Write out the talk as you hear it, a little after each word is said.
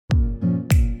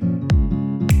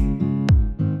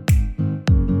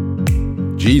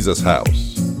Jesus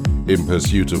House, in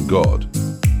pursuit of God,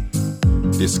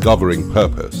 discovering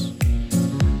purpose,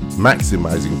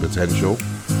 maximizing potential,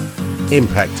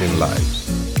 impacting lives.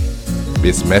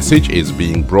 This message is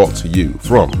being brought to you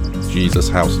from Jesus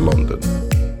House London.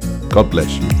 God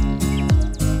bless you.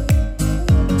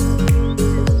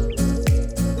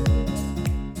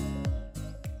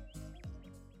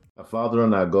 Our Father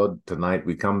and our God, tonight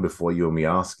we come before you and we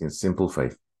ask in simple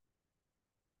faith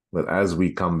that as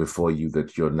we come before you,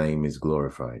 that your name is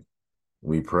glorified.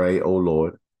 We pray, O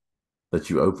Lord, that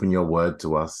you open your word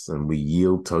to us and we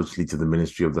yield totally to the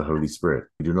ministry of the Holy Spirit.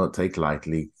 We do not take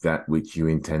lightly that which you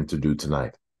intend to do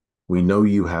tonight. We know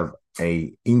you have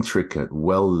an intricate,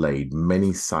 well-laid,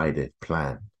 many-sided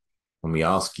plan, and we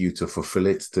ask you to fulfill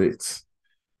it to its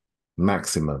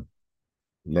maximum.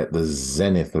 Let the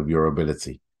zenith of your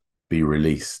ability be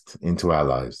released into our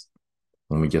lives.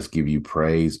 And we just give you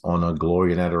praise, honor,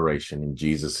 glory, and adoration in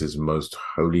Jesus' most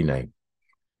holy name.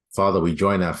 Father, we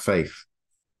join our faith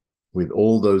with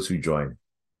all those who join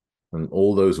and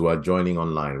all those who are joining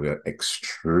online. We are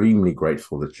extremely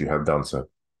grateful that you have done so.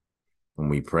 And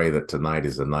we pray that tonight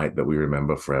is a night that we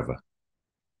remember forever.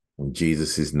 In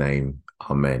Jesus' name,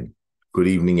 amen. Good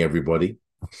evening, everybody.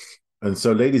 And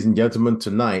so, ladies and gentlemen,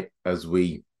 tonight, as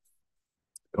we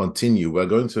continue, we're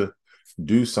going to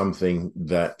do something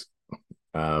that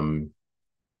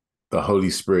the Holy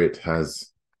Spirit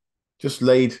has just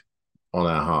laid on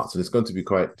our hearts, and it's going to be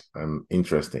quite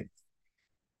interesting.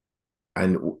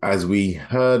 And as we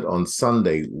heard on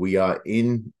Sunday, we are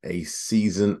in a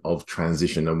season of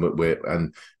transition,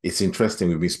 and it's interesting.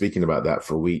 We've been speaking about that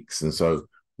for weeks, and so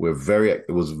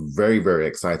it was very, very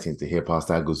exciting to hear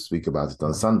Pastor Agus speak about it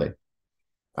on Sunday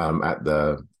at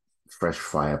the Fresh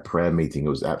Fire prayer meeting. It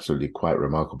was absolutely quite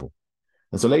remarkable.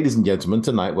 And so, ladies and gentlemen,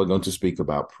 tonight we're going to speak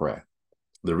about prayer.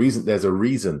 There's a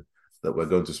reason that we're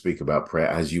going to speak about prayer,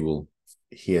 as you will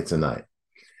hear tonight.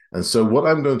 And so what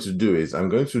I'm going to do is I'm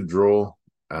going to draw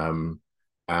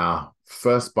our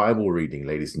first Bible reading,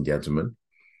 ladies and gentlemen.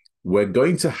 We're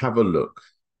going to have a look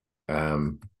at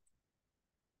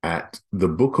the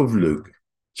book of Luke,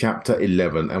 chapter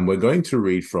 11, and we're going to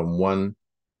read from 1.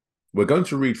 We're going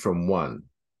to read from 1,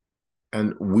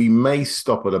 and we may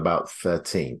stop at about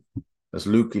 13. That's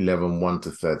Luke 11, 1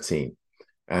 to 13.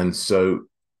 And so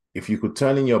if you could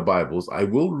turn in your Bibles, I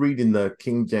will read in the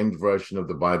King James Version of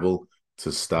the Bible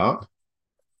to start.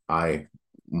 I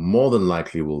more than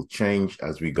likely will change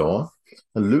as we go on.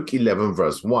 And Luke 11,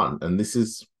 verse 1, and this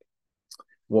is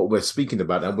what we're speaking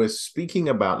about. And we're speaking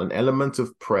about an element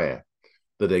of prayer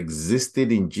that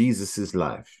existed in Jesus's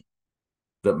life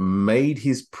that made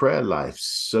his prayer life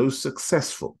so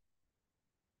successful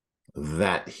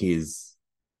that his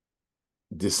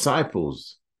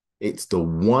disciples, it's the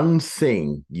one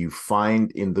thing you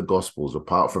find in the Gospels,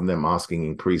 apart from them asking,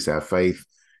 increase our faith,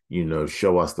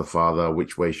 show us the Father,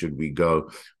 which way should we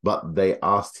go? But they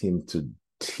asked him to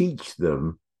teach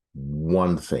them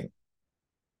one thing.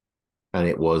 And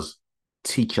it was,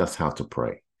 teach us how to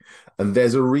pray. And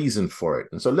there's a reason for it.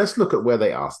 And so let's look at where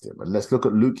they asked him. And let's look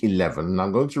at Luke 11. And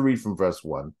I'm going to read from verse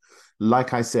 1.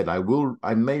 Like I said, I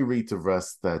may read to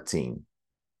verse 13.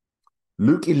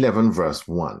 Luke 11, verse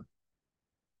 1.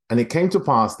 And it came to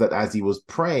pass that as he was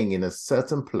praying in a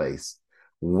certain place,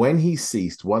 when he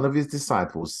ceased, one of his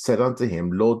disciples said unto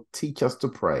him, Lord, teach us to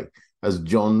pray, as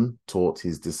John taught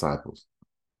his disciples.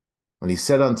 And he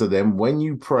said unto them, when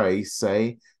you pray,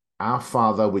 say, Our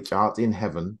Father which art in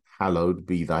heaven, hallowed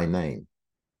be thy name.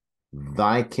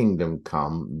 Thy kingdom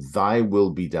come, thy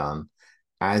will be done,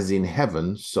 as in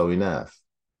heaven, so in earth.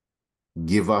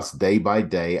 Give us day by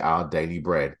day our daily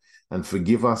bread, and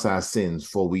forgive us our sins,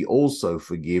 for we also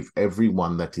forgive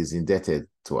everyone that is indebted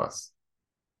to us.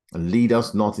 And lead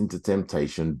us not into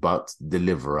temptation, but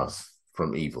deliver us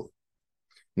from evil.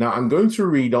 Now, I'm going to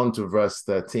read on to verse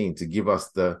 13 to give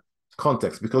us the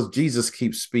context, because Jesus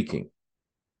keeps speaking.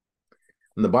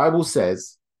 And the Bible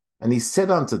says, and he said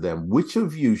unto them, which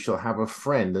of you shall have a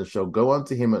friend, and shall go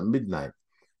unto him at midnight,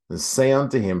 and say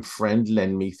unto him, Friend,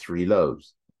 lend me 3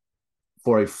 loaves?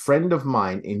 For a friend of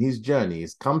mine in his journey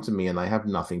is come to me, and I have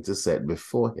nothing to set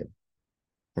before him.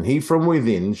 And he from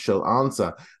within shall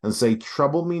answer and say,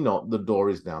 Trouble me not, the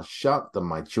door is now shut, and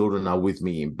my children are with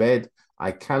me in bed.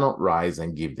 I cannot rise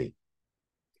and give thee.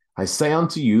 I say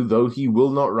unto you, though he will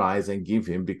not rise and give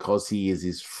him, because he is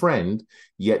his friend,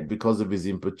 yet because of his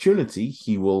importunity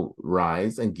he will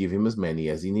rise and give him as many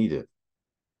as he needeth.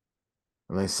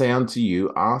 And I say unto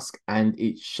you, Ask, and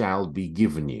it shall be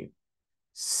given you.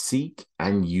 Seek,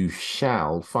 and you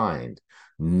shall find.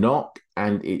 Knock,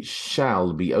 and it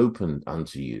shall be opened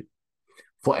unto you.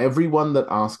 For everyone that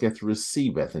asketh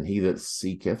receiveth, and he that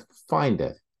seeketh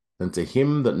findeth, and to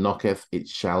him that knocketh it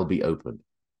shall be opened.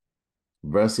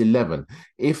 Verse 11,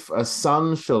 if a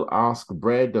son shall ask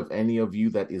bread of any of you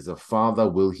that is a father,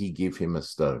 will he give him a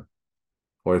stone?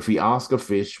 Or if he ask a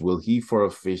fish, will he for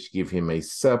a fish give him a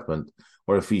serpent?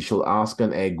 Or if he shall ask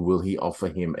an egg, will he offer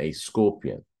him a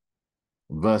scorpion?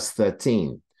 Verse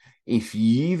 13, if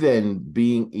ye then,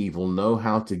 being evil, know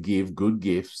how to give good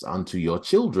gifts unto your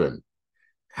children,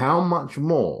 how much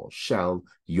more shall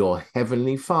your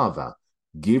heavenly Father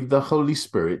give the Holy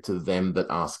Spirit to them that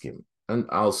ask him? And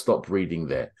I'll stop reading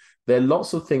there. There are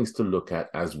lots of things to look at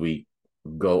as we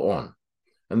go on.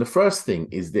 And the first thing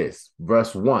is this,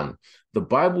 verse 1. The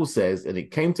Bible says, and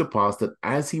it came to pass that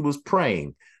as he was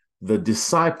praying, the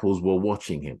disciples were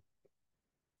watching him.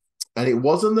 And it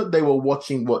wasn't that they were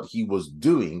watching what he was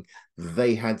doing.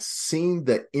 They had seen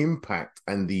the impact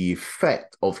and the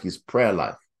effect of his prayer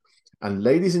life. And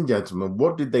ladies and gentlemen,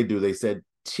 what did they do? They said,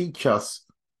 teach us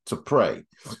to pray.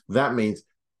 That means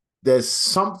there's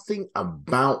something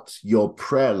about your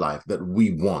prayer life that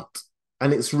we want.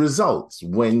 And it's results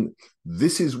when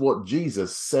this is what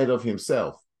Jesus said of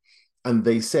himself. And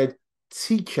they said,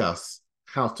 teach us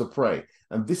how to pray.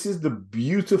 And this is the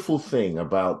beautiful thing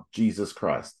about Jesus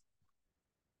Christ.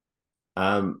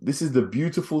 This is the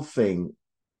beautiful thing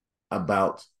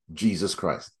about Jesus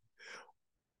Christ.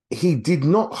 He did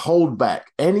not hold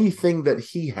back anything that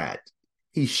he had.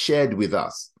 He shared with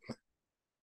us.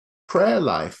 Prayer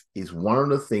life is one of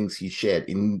the things he shared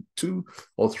in 2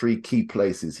 or 3 key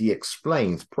places. He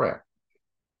explains prayer.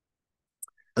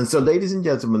 And so, ladies and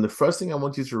gentlemen, the first thing I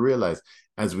want you to realize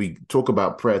as we talk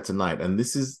about prayer tonight, and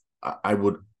this is, I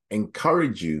would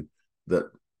encourage you that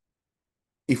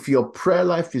if your prayer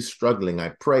life is struggling,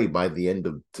 I pray by the end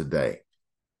of today,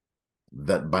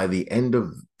 that by the end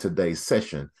of today's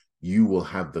session, you will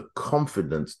have the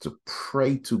confidence to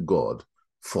pray to God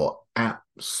for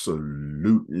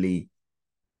absolutely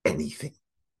anything.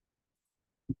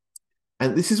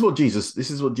 And this is what Jesus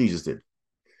did.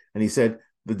 And he said,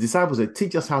 the disciples said,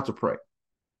 teach us how to pray.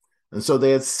 And so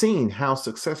they had seen how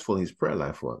successful his prayer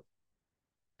life was.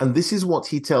 And this is what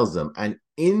he tells them. And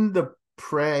in the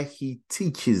prayer he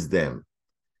teaches them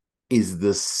is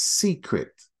the secret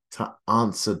to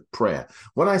answered prayer.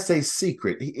 When I say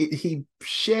secret, he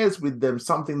shares with them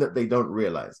something that they don't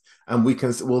realize, and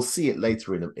we'll see it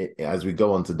later as we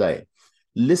go on today.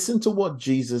 Listen to what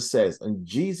Jesus says. And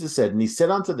Jesus said, and he said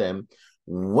unto them,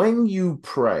 when you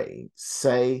pray,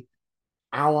 say,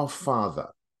 our Father,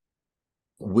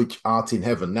 which art in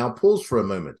heaven. Now pause for a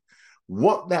moment.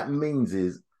 What that means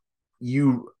is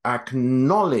you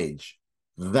acknowledge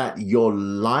that your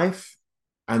life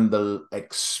and the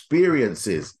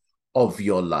experiences of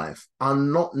your life are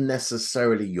not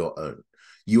necessarily your own.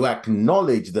 You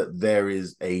acknowledge that there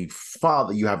is a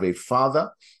Father, you have a Father,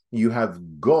 you have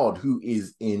God who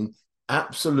is in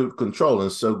absolute control.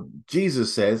 And so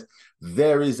Jesus says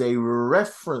there is a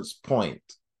reference point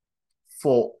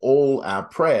for all our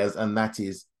prayers, and that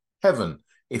is heaven.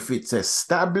 If it's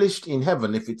established in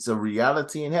heaven, if it's a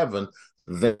reality in heaven,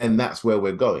 then that's where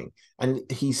we're going. And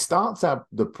he starts out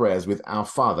the prayers with our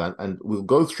Father, and we'll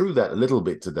go through that a little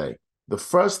bit today. The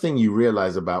first thing you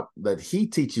realize about that he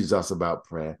teaches us about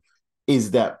prayer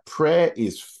is that prayer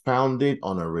is founded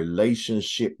on a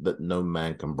relationship that no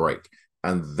man can break.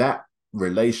 And that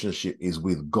relationship is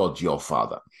with God, your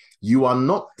Father. You are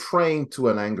not praying to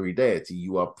an angry deity.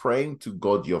 You are praying to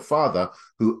God, your Father,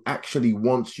 who actually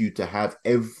wants you to have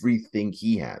everything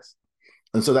he has.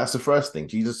 And so that's the first thing.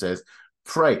 Jesus says,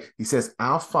 pray. He says,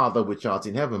 our Father, which art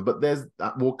in heaven. But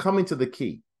we'll come into the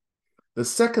key. The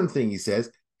second thing he says,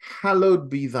 hallowed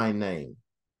be thy name.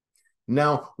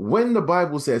 Now, when the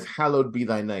Bible says, hallowed be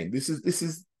thy name, this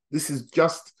is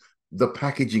just the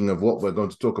packaging of what we're going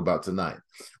to talk about tonight.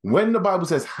 When the Bible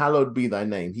says, hallowed be thy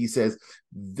name, he says,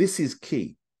 this is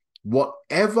key.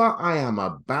 Whatever I am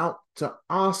about to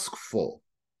ask for,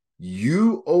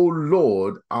 you, O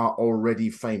Lord, are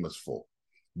already famous for.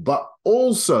 But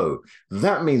also,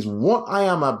 that means what I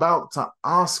am about to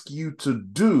ask you to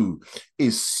do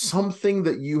is something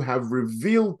that you have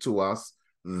revealed to us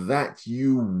that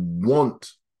you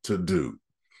want to do.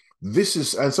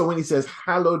 And so when he says,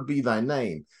 hallowed be thy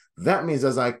name, that means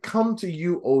as I come to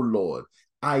you, O Lord,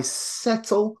 I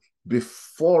settle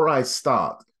before I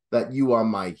start that you are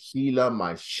my healer,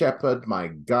 my shepherd, my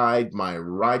guide, my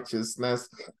righteousness,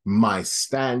 my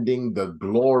standing, the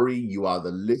glory. You are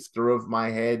the lifter of my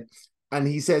head. And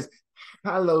he says,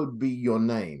 hallowed be your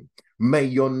name, May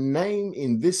your name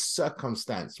in this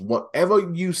circumstance,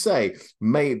 whatever you say,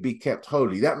 may it be kept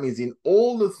holy. That means in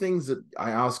all the things that I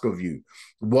ask of you,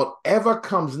 whatever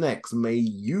comes next, may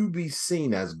you be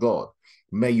seen as God.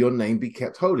 May your name be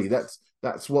kept holy.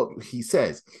 That's what he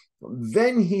says.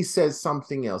 Then he says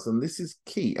something else, and this is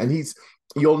key. And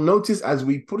you'll notice as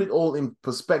we put it all in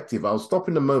perspective, I'll stop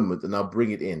in a moment and I'll bring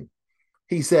it in.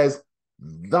 He says,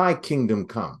 thy kingdom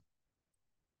come.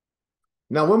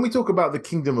 Now, when we talk about the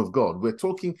kingdom of God, we're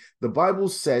talking, the Bible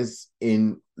says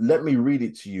let me read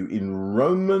it to you, in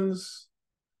Romans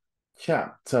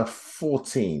chapter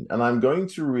 14, and I'm going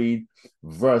to read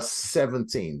verse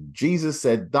 17. Jesus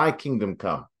said, thy kingdom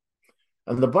come.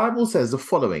 And the Bible says the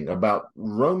following about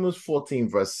Romans 14,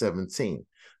 verse 17.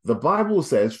 The Bible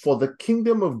says, for the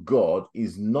kingdom of God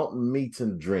is not meat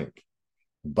and drink,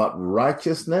 but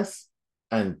righteousness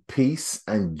and peace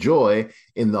and joy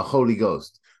in the Holy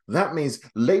Ghost. That means,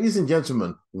 ladies and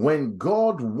gentlemen, when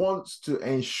God wants to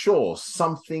ensure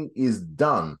something is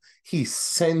done, he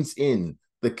sends in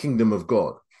the kingdom of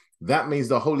God. That means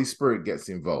the Holy Spirit gets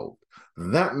involved.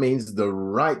 That means the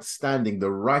right standing,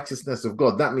 the righteousness of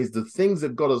God. That means the things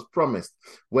that God has promised,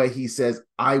 where he says,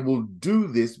 I will do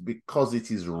this because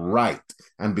it is right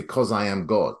and because I am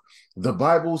God. The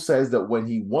Bible says that when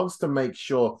he wants to make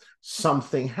sure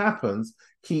something happens,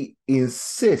 he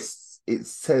insists. It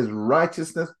says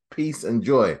righteousness, peace, and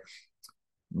joy.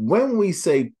 When we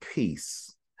say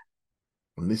peace,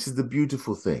 and this is the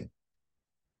beautiful thing,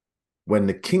 when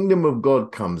the kingdom of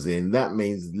God comes in, that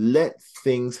means let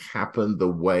things happen the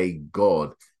way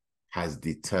God has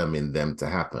determined them to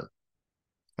happen.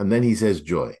 And then he says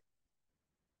joy.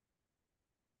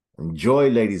 And joy,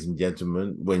 ladies and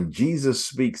gentlemen, when Jesus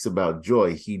speaks about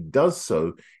joy, he does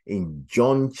so in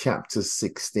John chapter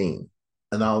 16.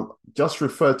 And I'll just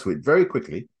refer to it very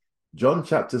quickly. John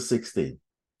chapter 16.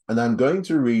 And I'm going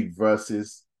to read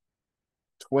verses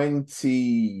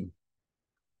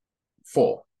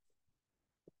 24.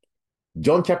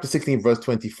 John chapter 16, verse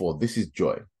 24. This is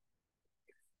joy.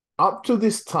 Up to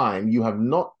this time, you have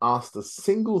not asked a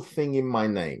single thing in my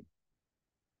name,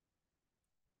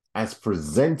 as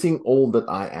presenting all that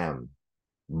I am.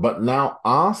 But now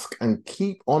ask and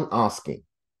keep on asking,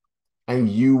 and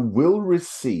you will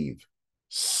receive,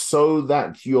 so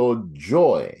that your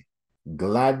joy,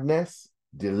 gladness,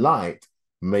 delight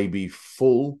may be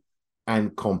full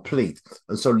and complete.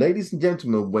 And so, ladies and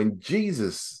gentlemen, when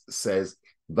Jesus says,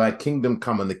 thy kingdom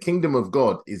come, and the kingdom of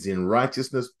God is in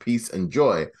righteousness, peace, and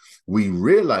joy, we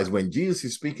realize when Jesus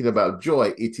is speaking about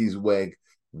joy, it is where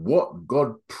what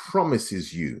God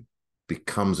promises you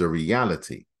becomes a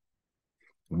reality.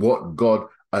 What God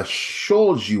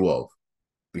assures you of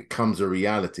becomes a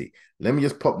reality. Let me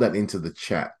just pop that into the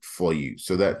chat for you.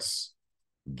 So that's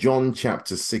John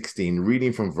chapter 16,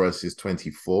 reading from verses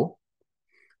 24.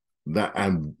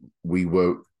 And we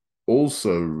were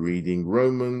also reading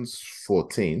Romans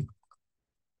 14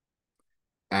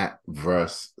 at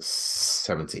verse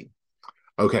 17.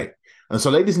 Okay. And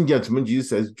so, ladies and gentlemen, Jesus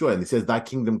says joy, and he says, thy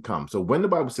kingdom come. So when the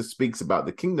Bible speaks about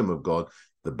the kingdom of God,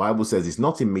 the Bible says it's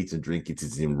not in meat and drink, it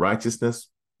is in righteousness,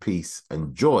 peace,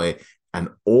 and joy. And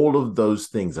all of those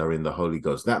things are in the Holy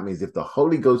Ghost. That means if the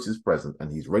Holy Ghost is present and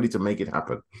he's ready to make it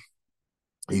happen,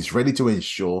 he's ready to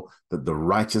ensure that the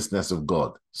righteousness of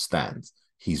God stands.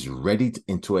 He's ready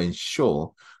to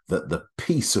ensure that the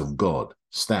peace of God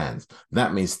stands.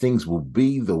 That means things will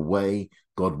be the way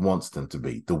God wants them to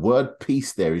be. The word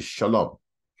peace there is shalom.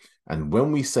 And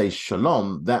when we say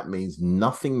shalom, that means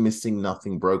nothing missing,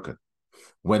 nothing broken.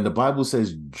 When the Bible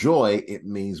says joy, it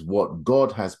means what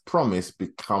God has promised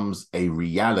becomes a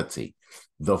reality.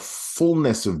 The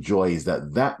fullness of joy is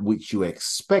that which you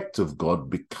expect of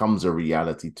God becomes a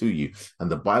reality to you.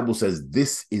 And the Bible says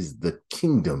this is the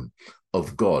kingdom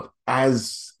of God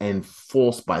as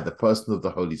enforced by the person of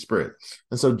the Holy Spirit.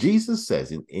 And so Jesus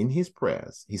says in his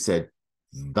prayers, he said,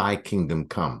 thy kingdom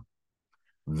come.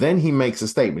 Then he makes a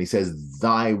statement. He says,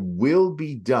 thy will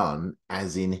be done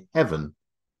as in heaven,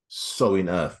 so in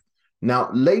earth. Now,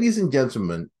 ladies and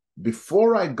gentlemen,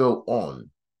 before I go on,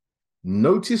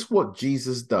 notice what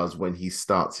Jesus does when he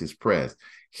starts his prayers.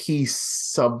 He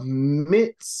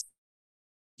submits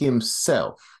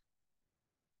himself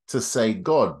to say,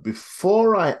 God,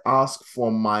 before I ask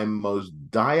for my most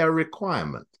dire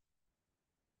requirement,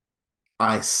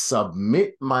 I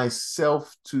submit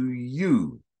myself to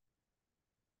you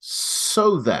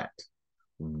so that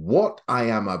what I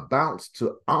am about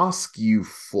to ask you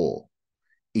for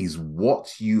is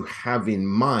what you have in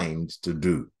mind to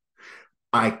do.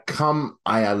 And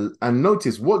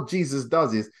notice what Jesus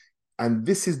does is, and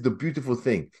this is the beautiful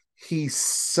thing, he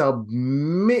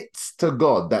submits to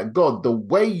God, that God, the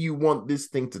way you want this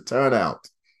thing to turn out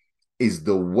is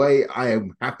the way I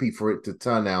am happy for it to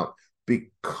turn out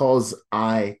because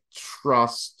I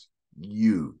trust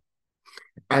you.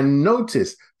 And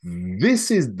notice,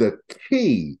 this is the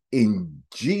key in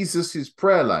Jesus's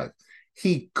prayer life.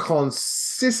 He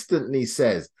consistently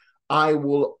says, I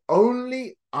will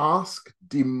only ask,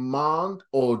 demand,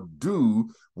 or do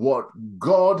what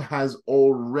God has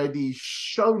already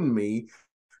shown me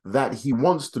that he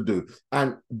wants to do.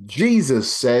 And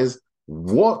Jesus says,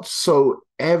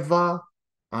 whatsoever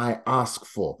I ask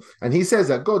for. And he says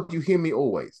that, God, you hear me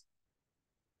always.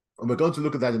 And we're going to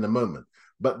look at that in a moment.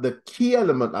 But the key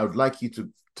element I would like you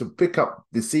to pick up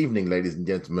this evening, ladies and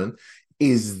gentlemen,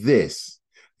 is this,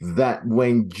 that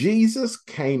when Jesus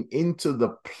came into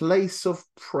the place of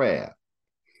prayer,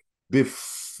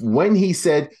 when he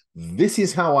said, this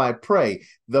is how I pray,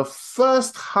 the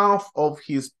first half of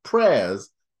his prayers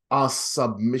are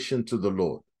submission to the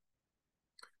Lord.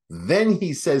 Then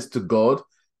he says to God,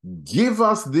 give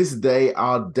us this day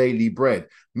our daily bread.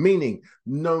 Meaning,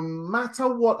 no matter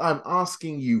what I'm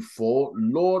asking you for,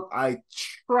 Lord, I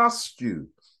trust you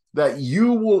that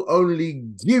you will only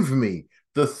give me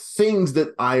the things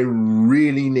that I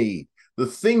really need, the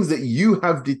things that you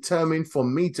have determined for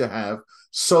me to have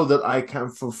so that I can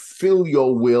fulfill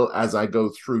your will as I go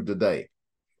through the day.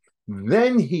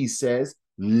 Then he says,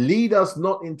 lead us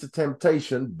not into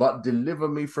temptation, but deliver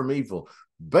me from evil.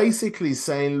 Basically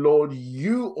saying, Lord,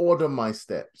 you order my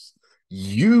steps.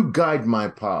 You guide my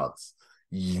paths.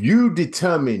 You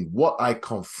determine what I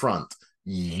confront.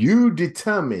 You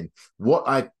determine what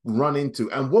I run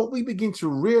into. And what we begin to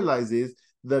realize is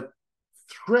the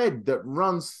thread that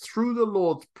runs through the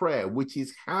Lord's Prayer, which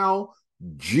is how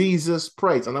Jesus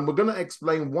prays. And we're going to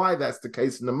explain why that's the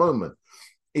case in a moment,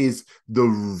 is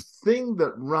the thing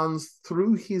that runs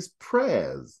through his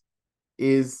prayers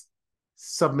is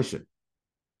submission.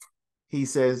 He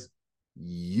says,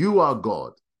 you are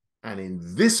God, and in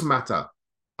this matter,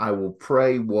 I will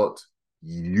pray what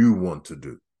you want to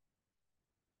do.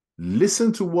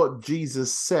 Listen to what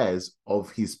Jesus says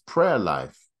of his prayer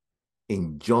life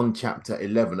in John chapter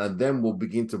 11, and then we'll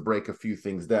begin to break a few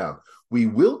things down. We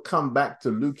will come back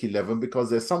to Luke 11 because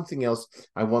there's something else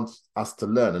I want us to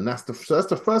learn, and that's the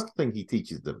first thing he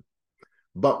teaches them.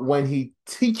 But when he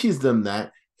teaches them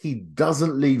that, he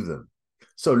doesn't leave them.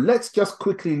 So let's just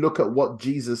quickly look at what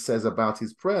Jesus says about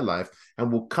his prayer life,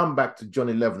 and we'll come back to John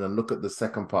 11 and look at the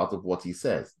second part of what he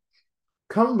says.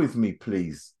 Come with me,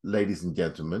 please, ladies and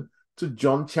gentlemen, to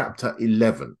John chapter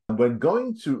 11. And we're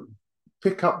going to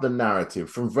pick up the narrative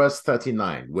from verse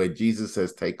 39, where Jesus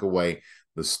says, take away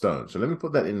the stone. So let me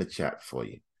put that in the chat for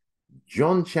you.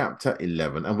 John chapter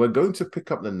 11, and we're going to pick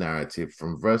up the narrative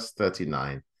from verse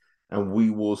 39, and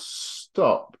we will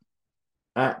stop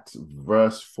at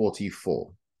verse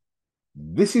 44.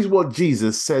 This is what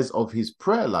Jesus says of his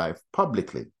prayer life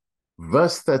publicly.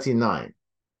 Verse 39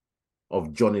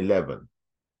 of John 11.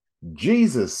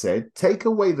 Jesus said, take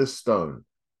away the stone.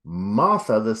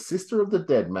 Martha, the sister of the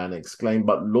dead man, exclaimed,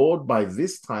 but Lord, by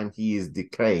this time he is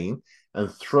decaying and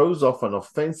throws off an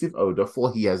offensive odor,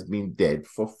 for he has been dead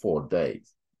for 4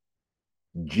 days.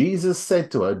 Jesus said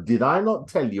to her, did I not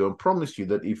tell you and promise you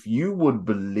that if you would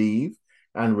believe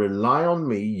and rely on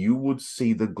me, you would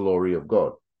see the glory of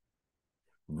God?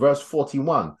 Verse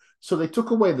 41, so they took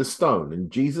away the stone,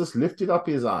 and Jesus lifted up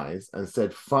his eyes and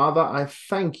said, Father, I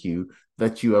thank you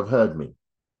that you have heard me.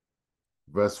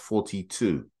 Verse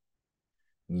 42,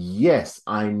 yes,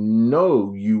 I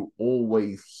know you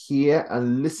always hear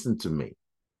and listen to me,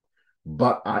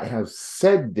 but I have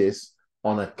said this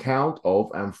on account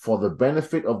of and for the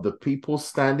benefit of the people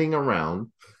standing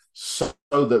around, so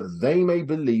that they may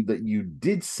believe that you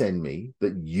did send me,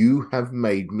 that you have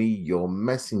made me your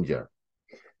messenger.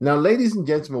 Now, ladies and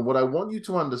gentlemen, what I want you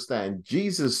to understand,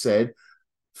 Jesus said,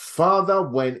 Father,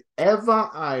 whenever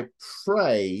I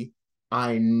pray,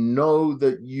 I know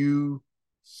that you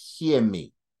hear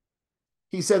me.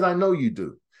 He said, I know you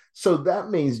do. So that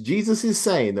means Jesus is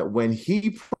saying that when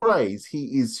he prays,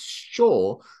 he is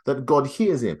sure that God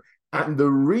hears him. And the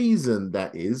reason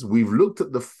that is, we've looked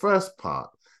at the first part.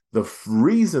 The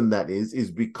reason that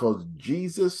is because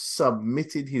Jesus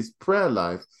submitted his prayer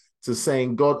life to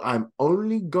saying, God, I'm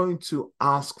only going to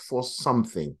ask for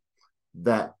something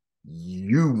that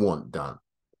you want done.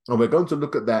 And we're going to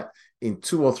look at that in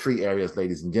 2 or 3 areas,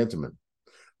 ladies and gentlemen.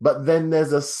 But then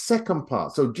there's a second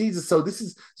part. So ladies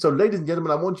and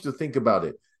gentlemen, I want you to think about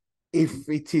it. If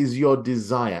it is your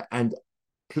desire, and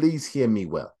please hear me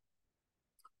well,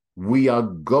 we are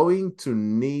going to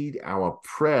need our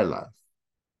prayer life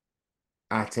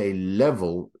at a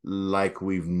level like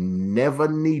we've never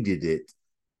needed it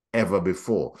ever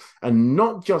before. And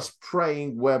not just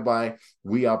praying whereby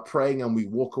we are praying and we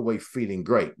walk away feeling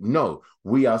great. No,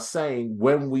 we are saying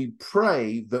when we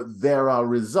pray that there are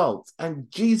results, and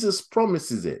Jesus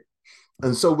promises it.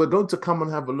 And so we're going to come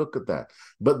and have a look at that.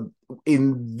 But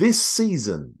in this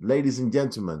season, ladies and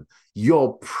gentlemen,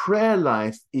 your prayer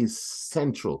life is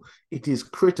central. It is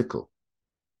critical.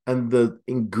 And the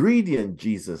ingredient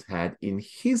Jesus had in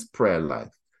his prayer life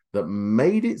that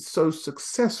made it so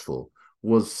successful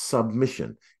was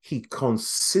submission. He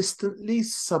consistently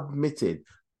submitted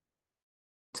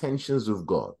intentions of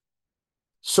God,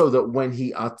 so that when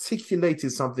he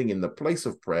articulated something in the place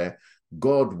of prayer,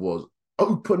 God was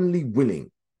openly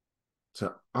willing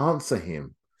to answer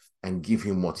him and give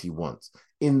him what he wants.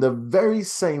 In the very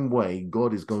same way,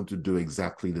 God is going to do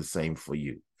exactly the same for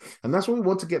you. And that's what we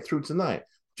want to get through tonight.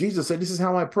 Jesus said, this is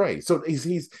how I pray. So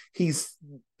he's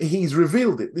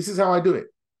revealed it. This is how I do it.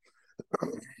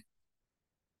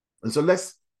 And so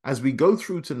as we go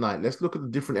through tonight, let's look at the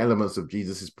different elements of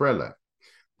Jesus's prayer life.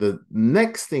 The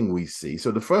next thing we see,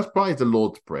 so the first part is the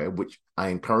Lord's Prayer, which I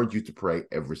encourage you to pray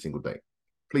every single day.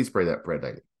 Please pray that prayer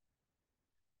daily.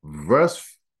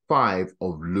 Verse 5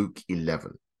 of Luke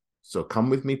 11. So come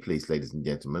with me, please, ladies and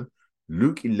gentlemen.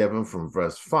 Luke 11 from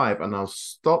verse 5, and I'll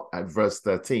stop at verse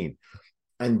 13.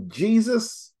 And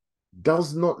Jesus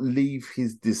does not leave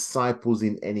his disciples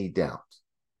in any doubt.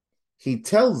 He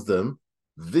tells them,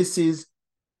 this is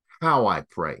how I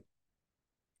pray.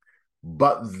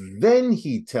 But then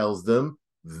he tells them,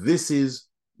 this is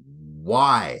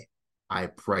why I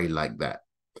pray like that.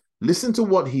 Listen to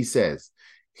what he says.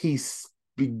 He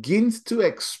begins to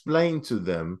explain to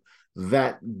them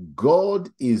that God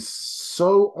is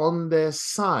so on their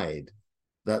side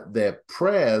that their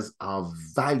prayers are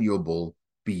valuable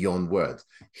beyond words.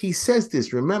 He says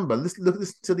this, remember, listen to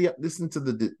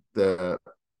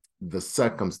the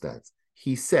circumstance.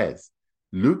 He says,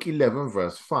 Luke 11,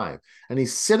 verse 5, and he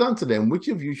said unto them, which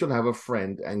of you shall have a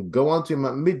friend, and go unto him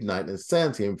at midnight, and say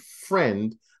unto him,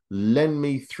 friend, lend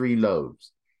me 3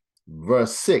 loaves.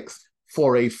 Verse 6,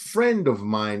 for a friend of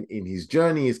mine in his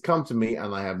journey is come to me,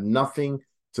 and I have nothing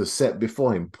to set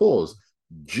before him. Pause.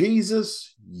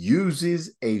 Jesus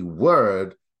uses a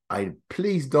word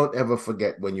please don't ever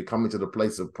forget when you come into the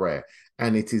place of prayer,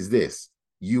 and it is this: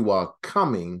 you are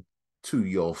coming to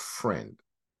your friend.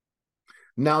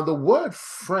 Now, the word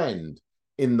friend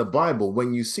in the Bible,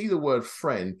 when you see the word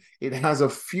friend, it has a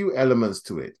few elements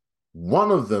to it.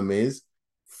 One of them is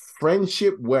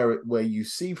friendship, where you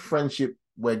see friendship,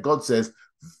 where God says,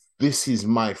 this is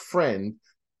my friend.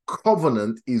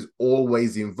 Covenant is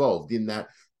always involved in that.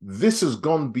 This has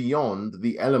gone beyond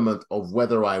the element of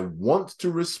whether I want to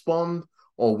respond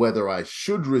or whether I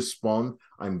should respond.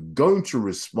 I'm going to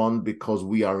respond because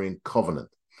we are in covenant.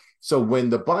 So when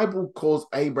the Bible calls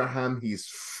Abraham his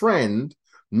friend,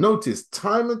 notice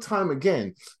time and time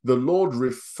again, the Lord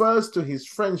refers to his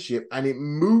friendship and it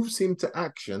moves him to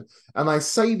action. And I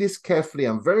say this carefully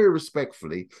and very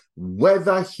respectfully,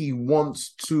 whether he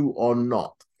wants to or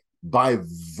not, by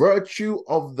virtue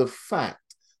of the fact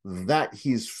that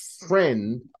his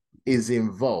friend is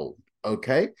involved,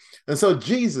 okay? And so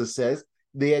Jesus says,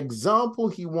 the example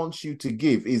he wants you to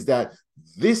give is that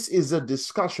this is a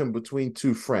discussion between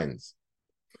 2 friends.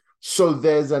 So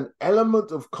there's an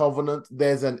element of covenant,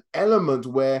 there's an element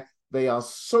where they are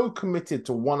so committed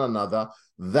to one another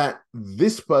that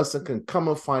this person can come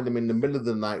and find him in the middle of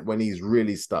the night when he's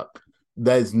really stuck.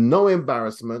 There's no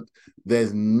embarrassment.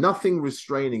 There's nothing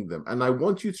restraining them. And I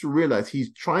want you to realize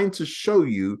he's trying to show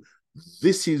you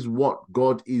this is what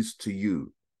God is to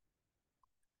you.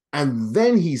 And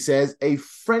then he says, a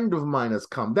friend of mine has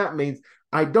come. That means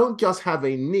I don't just have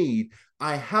a need.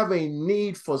 I have a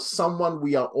need for someone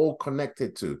we are all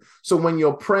connected to. So when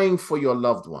you're praying for your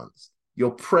loved ones,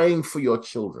 you're praying for your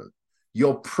children,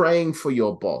 you're praying for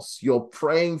your boss, you're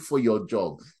praying for your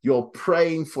job, you're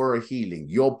praying for a healing,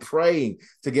 you're praying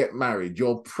to get married,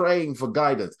 you're praying for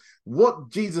guidance. What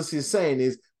Jesus is saying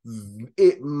is,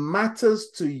 it matters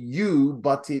to you,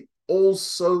 but it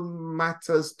also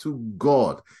matters to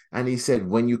God. And he said,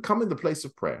 when you come in the place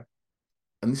of prayer,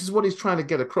 and this is what he's trying to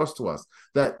get across to us,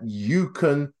 that you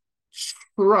can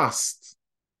trust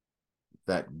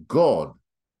that God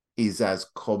is as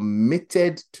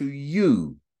committed to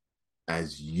you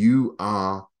as you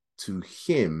are to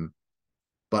him,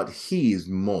 but he is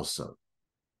more so.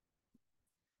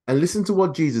 And listen to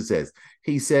what Jesus says.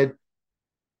 He said,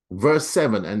 verse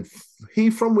 7, and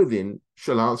he from within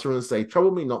shall answer and say,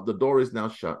 trouble me not, the door is now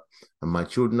shut, and my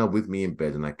children are with me in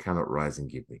bed, and I cannot rise and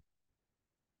give thee.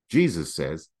 Jesus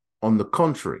says, on the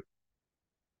contrary,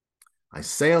 I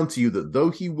say unto you that though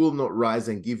he will not rise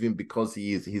and give him because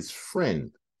he is his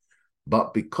friend,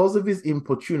 but because of his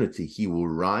importunity, he will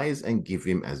rise and give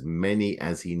him as many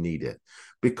as he needeth,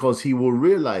 because he will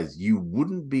realize you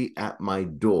wouldn't be at my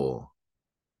door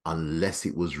unless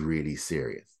it was really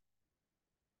serious.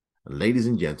 And ladies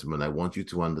and gentlemen, I want you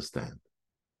to understand,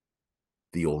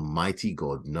 the Almighty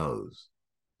God knows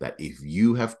that if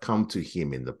you have come to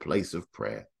him in the place of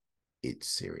prayer, it's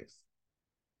serious.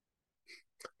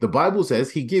 The Bible says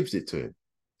he gives it to him,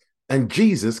 and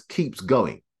Jesus keeps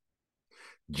going.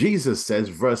 Jesus says,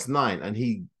 verse 9, and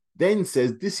he then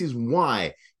says, this is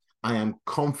why I am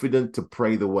confident to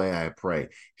pray the way I pray.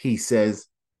 He says,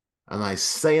 and I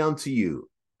say unto you,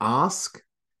 ask,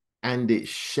 and it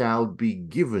shall be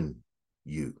given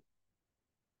you.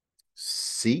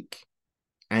 Seek,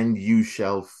 and you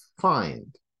shall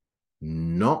find.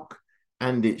 Knock,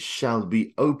 and it shall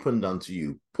be opened unto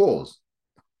you. Pause.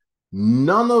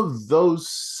 None of those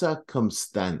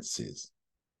circumstances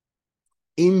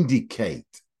indicate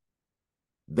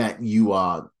that you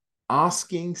are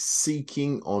asking,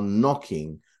 seeking, or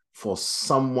knocking for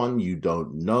someone you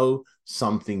don't know,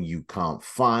 something you can't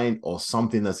find, or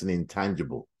something that's an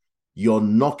intangible. You're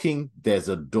knocking, there's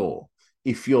a door.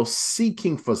 If you're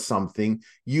seeking for something,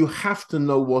 you have to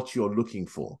know what you're looking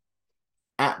for.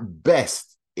 At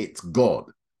best, it's God.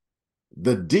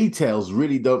 The details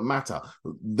really don't matter.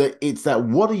 It's that,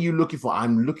 what are you looking for?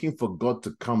 I'm looking for God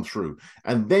to come through.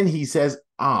 And then he says,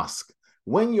 ask.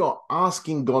 When you're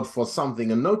asking God for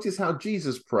something, and notice how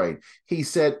Jesus prayed, he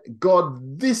said,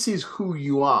 God, this is who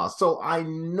you are. So I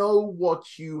know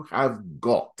what you have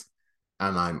got,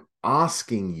 and I'm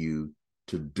asking you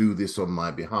to do this on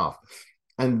my behalf.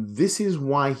 And this is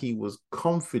why he was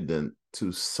confident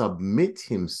to submit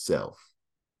himself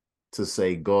to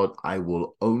say, God, I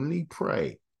will only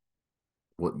pray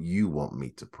what you want me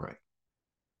to pray,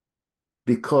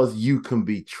 because you can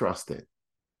be trusted.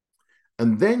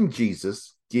 And then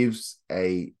Jesus gives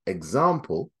an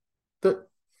example that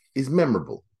is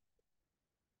memorable.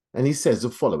 And he says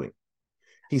the following.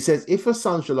 He says, if a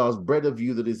son shall ask bread of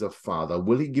you that is a father,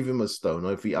 will he give him a stone?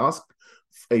 Or if he ask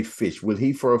a fish, will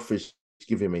he for a fish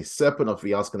give him a serpent? Or if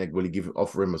he ask an egg, will he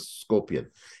offer him a scorpion?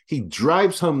 He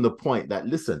drives home the point that,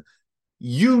 listen,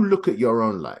 you look at your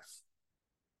own life.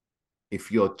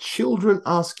 If your children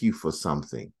ask you for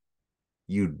something,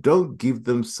 you don't give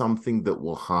them something that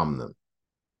will harm them,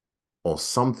 or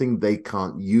something they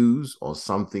can't use, or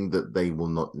something that they will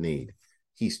not need.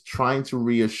 He's trying to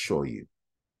reassure you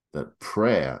that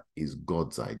prayer is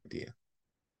God's idea.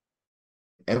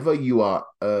 Whenever you are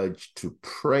urged to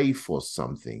pray for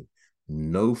something,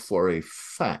 know for a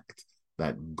fact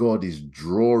that God is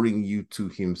drawing you to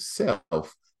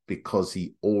himself, because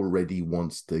he already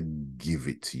wants to give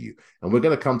it to you. And we're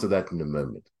going to come to that in a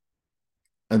moment.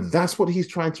 And that's what he's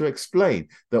trying to explain,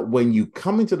 that when you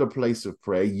come into the place of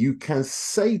prayer, you can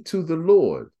say to the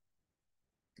Lord,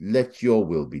 let your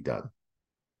will be done.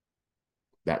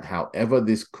 That however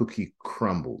this cookie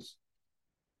crumbles,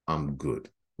 I'm good.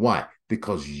 Why?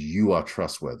 Because you are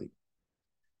trustworthy.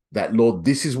 That, Lord,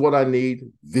 this is what I need.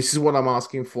 This is what I'm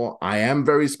asking for. I am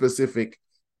very specific,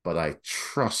 but I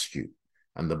trust you.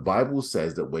 And the Bible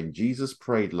says that when Jesus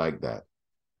prayed like that,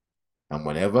 and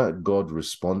whenever God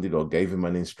responded or gave him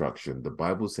an instruction, the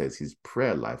Bible says his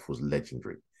prayer life was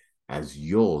legendary, as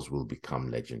yours will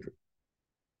become legendary.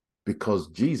 Because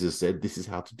Jesus said this is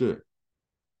how to do it.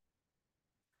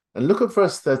 And look at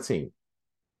verse 13.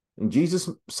 And Jesus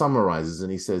summarizes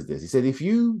and he says this. He said, if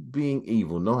you, being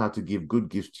evil, know how to give good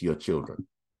gifts to your children,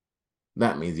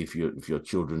 that means if your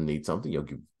children need something, you'll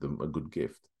give them a good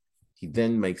gift. He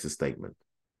then makes a statement.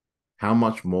 How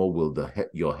much more will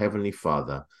your heavenly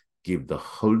Father give the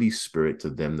Holy Spirit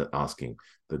to them that ask him?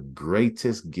 The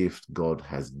greatest gift God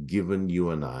has given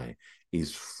you and I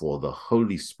is for the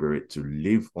Holy Spirit to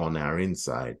live on our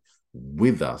inside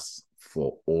with us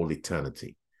for all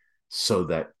eternity. So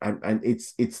that, and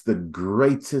it's the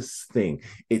greatest thing.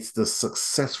 It's the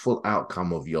successful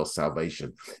outcome of your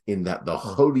salvation, in that the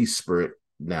Holy Spirit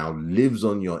now lives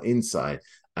on your inside,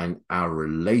 and our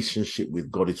relationship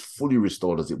with God is fully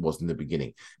restored as it was in the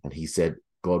beginning. And he said,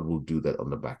 God will do that on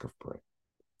the back of prayer.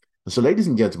 And so, ladies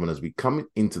and gentlemen, as we come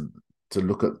into to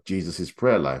look at Jesus's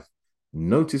prayer life,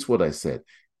 notice what I said.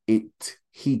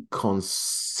 He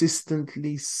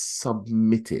consistently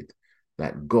submitted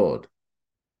that, God,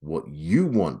 what you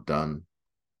want done,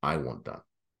 I want done.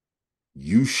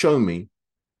 You show me,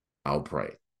 I'll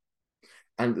pray.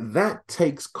 And that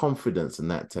takes confidence,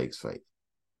 and that takes faith.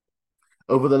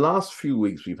 Over the last few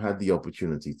weeks, we've had the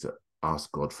opportunity to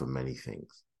ask God for many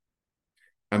things.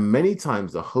 And many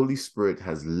times the Holy Spirit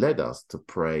has led us to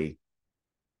pray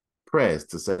prayers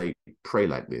to say, pray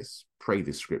like this, pray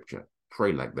this scripture,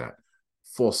 pray like that,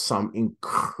 for some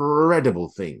incredible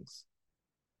things.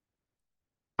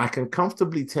 I can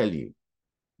comfortably tell you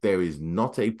there is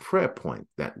not a prayer point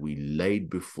that we laid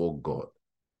before God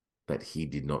that he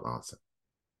did not answer.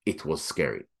 It was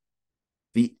scary.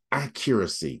 The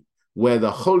accuracy where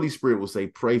the Holy Spirit will say,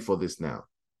 pray for this now,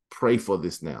 pray for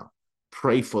this now,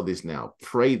 pray for this now,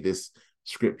 pray this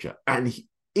scripture. And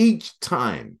each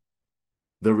time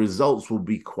the results will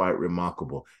be quite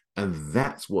remarkable. And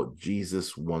that's what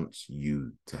Jesus wants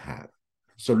you to have.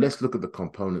 So let's look at the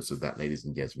components of that, ladies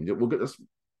and gentlemen. Let's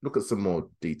look at some more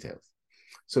details.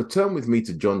 So turn with me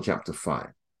to John chapter 5.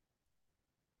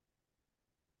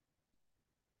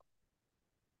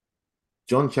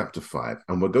 John chapter 5,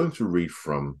 and we're going to read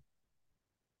from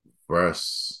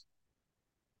verse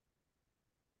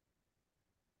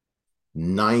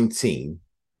 19,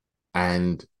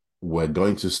 and we're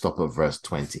going to stop at verse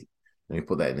 20. Let me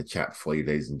put that in the chat for you,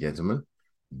 ladies and gentlemen.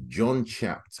 John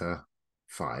chapter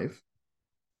 5,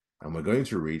 and we're going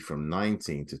to read from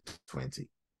 19 to 20.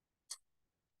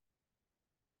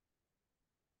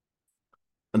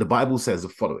 And the Bible says the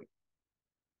following.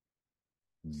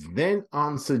 Then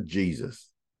answered Jesus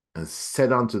and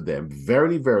said unto them,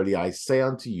 verily, verily, I say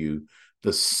unto you,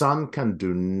 the Son can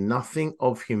do nothing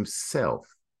of himself,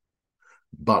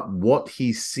 but what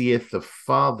he seeth the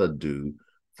Father do,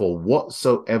 for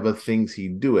whatsoever things he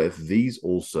doeth, these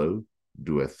also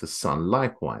doeth the Son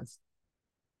likewise.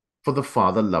 For the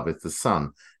Father loveth the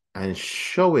Son, and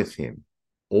showeth him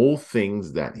all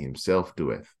things that himself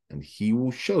doeth, and he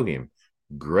will show him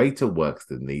greater works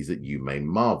than these, that you may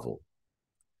marvel.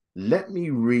 Let me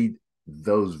read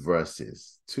those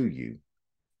verses to you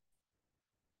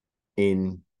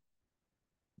in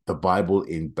the Bible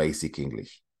in basic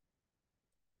English.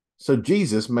 So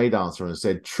Jesus made answer and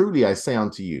said, truly I say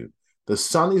unto you, the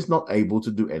Son is not able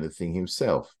to do anything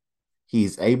himself. He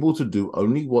is able to do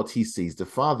only what he sees the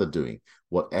Father doing.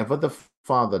 Whatever the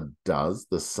Father does,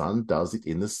 the Son does it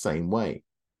in the same way.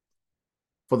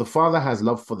 For the Father has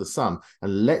love for the Son,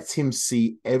 and lets him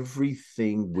see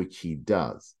everything which he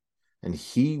does. And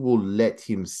he will let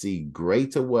him see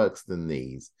greater works than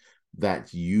these,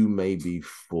 that you may be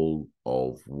full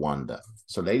of wonder.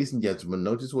 So, ladies and gentlemen,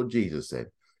 notice what Jesus said.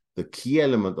 The key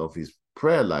element of his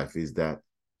prayer life is that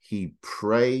he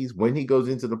prays. When he goes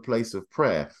into the place of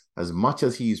prayer, as much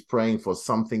as he is praying for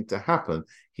something to happen,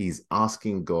 he's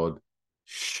asking God,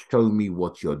 show me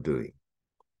what you're doing.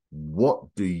 What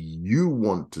do you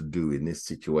want to do in this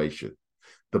situation?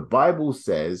 The Bible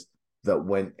says that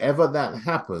whenever that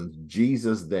happens,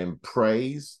 Jesus then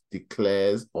prays,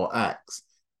 declares, or acts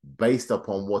based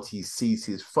upon what he sees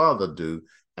his Father do,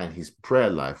 and his prayer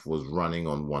life was running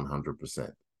on 100%.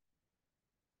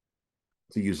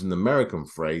 To use an American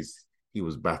phrase, he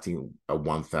was batting at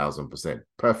 1,000%.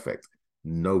 Perfect.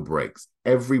 No breaks.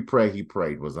 Every prayer he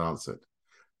prayed was answered.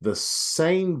 The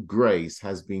same grace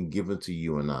has been given to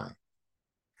you and I.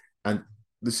 And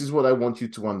this is what I want you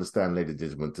to understand, ladies and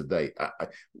gentlemen, today.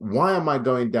 Why am I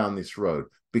going down this road?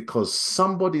 Because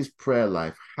somebody's prayer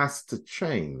life has to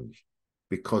change,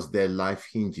 because their life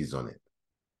hinges on it.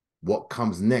 What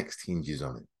comes next hinges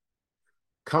on it.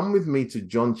 Come with me to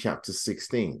John chapter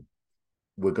 16.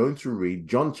 We're going to read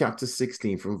John chapter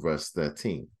 16 from verse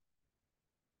 13.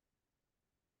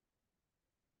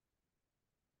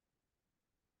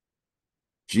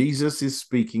 Jesus is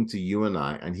speaking to you and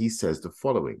I, and he says the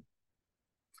following.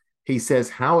 He says,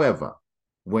 however,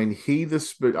 when he, the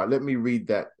Spirit, let me read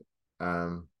that.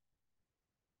 I'll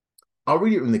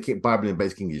read it in the Bible in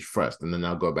basic English first, and then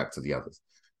I'll go back to the others.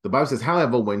 The Bible says,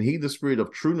 however, when he, the Spirit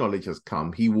of true knowledge, has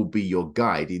come, he will be your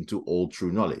guide into all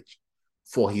true knowledge.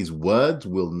 For his words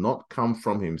will not come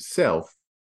from himself,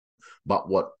 but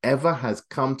whatever has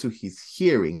come to his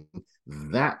hearing,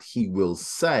 that he will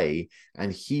say,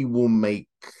 and he will make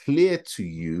clear to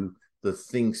you the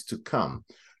things to come.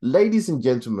 Ladies and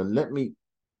gentlemen, let me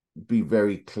be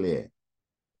very clear.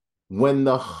 When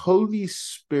the Holy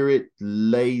Spirit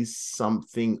lays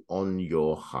something on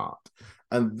your heart,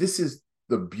 and this is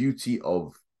the beauty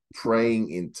of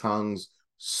praying in tongues,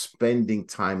 spending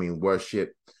time in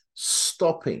worship,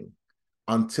 stopping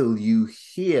until you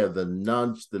hear the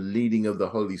nudge, the leading of the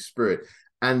Holy Spirit.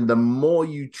 And the more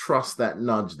you trust that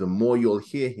nudge, the more you'll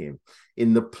hear him.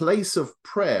 In the place of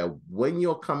prayer, when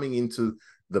you're coming into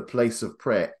the place of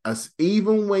prayer, as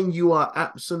even when you are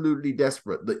absolutely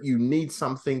desperate, that you need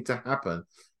something to happen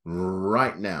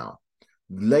right now,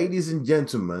 ladies and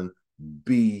gentlemen,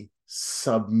 be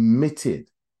submitted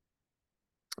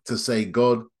to say,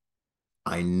 God,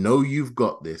 I know you've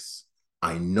got this.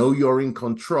 I know you're in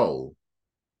control.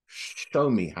 Show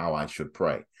me how I should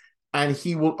pray. and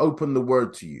he will open the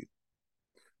word to you.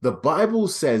 The Bible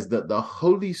says that the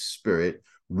Holy Spirit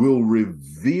will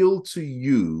reveal to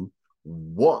you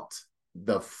what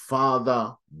the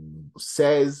Father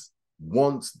says,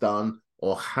 wants done,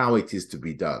 or how it is to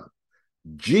be done.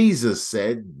 Jesus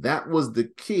said that was the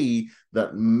key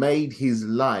that made his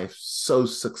life so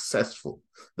successful,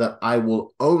 that I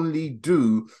will only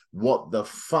do what the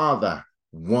Father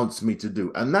wants me to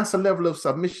do. And that's a level of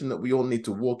submission that we all need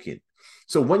to walk in.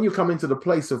 So when you come into the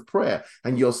place of prayer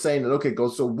and you're saying, okay,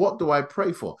 God, so what do I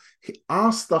pray for?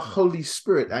 Ask the Holy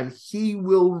Spirit and he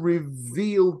will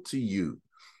reveal to you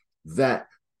that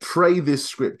pray this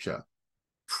scripture,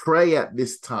 pray at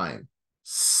this time,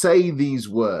 say these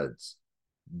words,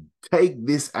 take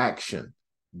this action,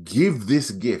 give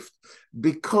this gift,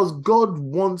 because God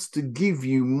wants to give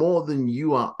you more than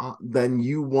you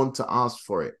want to ask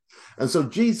for it. And so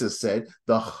Jesus said,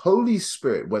 the Holy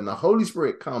Spirit, when the Holy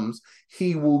Spirit comes,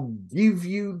 he will give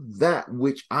you that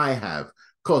which I have,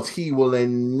 because he will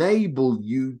enable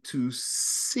you to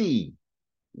see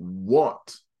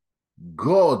what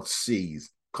God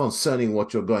sees concerning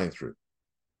what you're going through.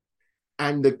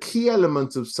 And the key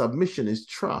element of submission is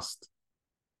trust.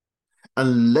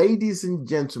 And ladies and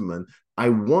gentlemen,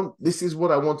 this is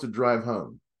what I want to drive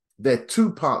home. There are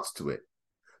two parts to it.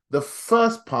 The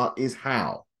first part is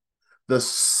how. The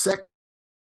second,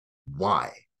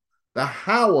 why. The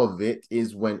how of it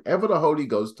is whenever the Holy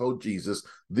Ghost told Jesus,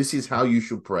 this is how you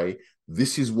should pray,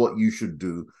 this is what you should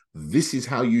do, this is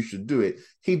how you should do it,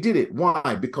 he did it.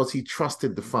 Why? Because he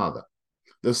trusted the Father.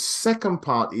 The second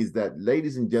part is that,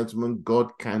 ladies and gentlemen,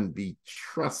 God can be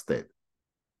trusted.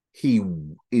 He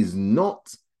is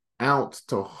not out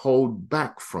to hold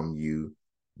back from you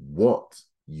what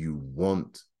you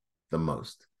want the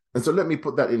most. And so let me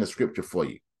put that in a scripture for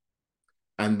you,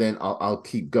 and then I'll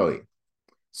keep going.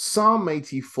 Psalm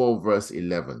 84 verse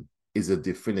 11 is a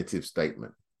definitive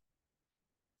statement.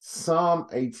 Psalm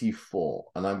 84,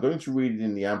 and I'm going to read it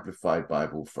in the Amplified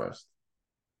Bible first.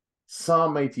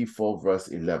 Psalm 84 verse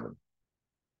 11.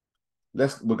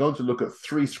 We're going to look at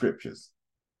three scriptures.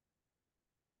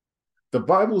 The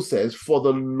Bible says, for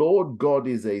the Lord God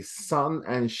is a sun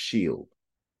and shield.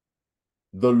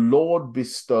 The Lord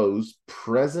bestows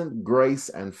present grace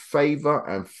and favor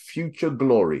and future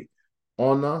glory,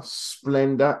 honor,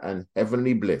 splendor, and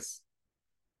heavenly bliss.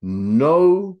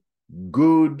 No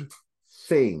good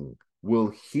thing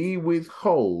will he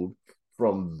withhold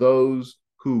from those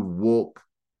who walk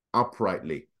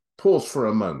uprightly. Pause for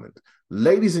a moment.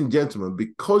 Ladies and gentlemen,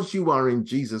 because you are in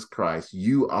Jesus Christ,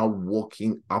 you are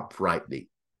walking uprightly.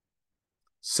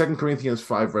 2 Corinthians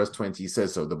 5 verse 20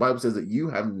 says so. The Bible says that you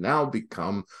have now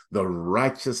become the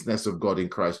righteousness of God in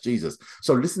Christ Jesus.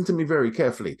 So listen to me very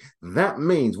carefully. That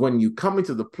means when you come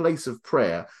into the place of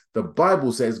prayer, the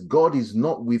Bible says God is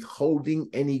not withholding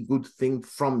any good thing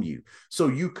from you. So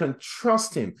you can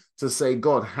trust him to say,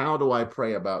 God, how do I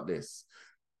pray about this?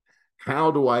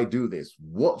 How do I do this?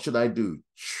 What should I do?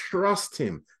 Trust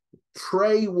him.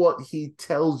 Pray what he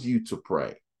tells you to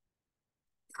pray.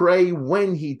 Pray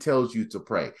when he tells you to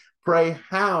pray. Pray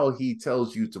how he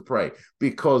tells you to pray,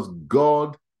 because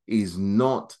God is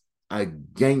not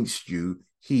against you.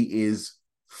 He is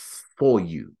for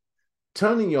you.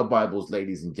 Turn in your Bibles,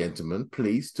 ladies and gentlemen,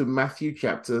 please, to Matthew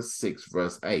chapter 6,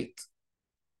 verse 8.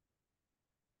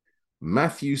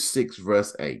 Matthew 6,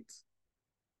 verse 8.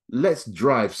 Let's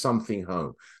drive something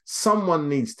home. Someone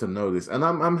needs to know this, and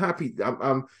I'm happy.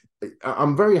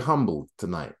 I'm very humbled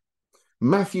tonight.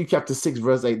 Matthew chapter 6,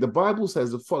 verse 8, the Bible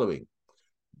says the following: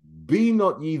 be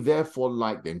not ye therefore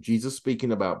like them, Jesus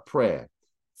speaking about prayer,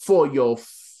 for your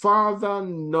Father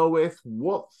knoweth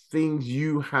what things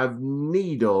you have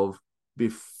need of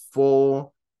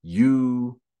before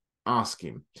you ask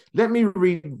him. Let me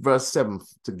read verse 7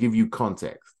 to give you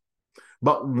context.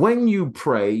 But when you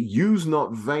pray, use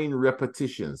not vain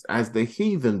repetitions, as the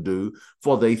heathen do,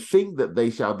 for they think that they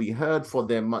shall be heard for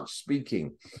their much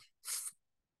speaking.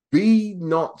 Be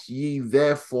not ye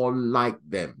therefore like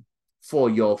them,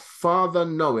 for your Father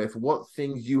knoweth what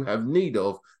things you have need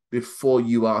of before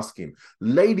you ask him.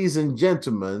 Ladies and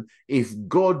gentlemen, if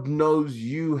God knows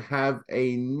you have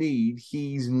a need,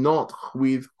 he's not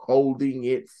withholding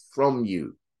it from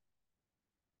you.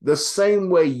 The same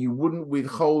way you wouldn't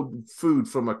withhold food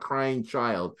from a crying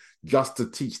child just to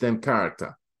teach them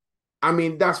character. I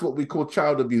mean, that's what we call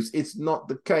child abuse. It's not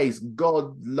the case.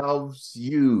 God loves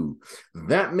you.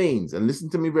 That means, and listen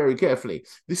to me very carefully,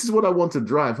 this is what I want to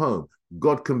drive home.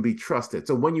 God can be trusted.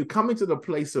 So when you come into the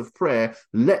place of prayer,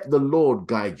 let the Lord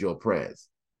guide your prayers.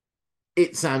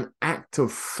 It's an act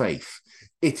of faith.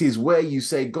 It is where you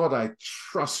say, God, I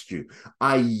trust you.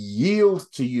 I yield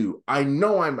to you. I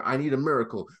know I need a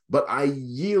miracle, but I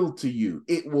yield to you.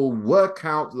 It will work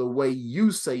out the way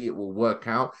you say it will work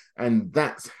out. And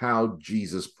that's how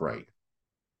Jesus prayed.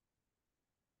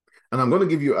 And I'm going to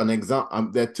give you an example.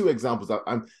 There are two examples.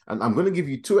 I'm going to give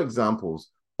you two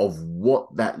examples of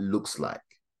what that looks like.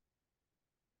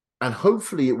 And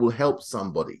hopefully it will help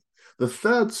somebody. The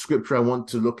third scripture I want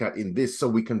to look at in this, so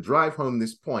we can drive home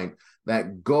this point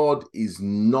that God is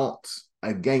not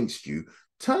against you.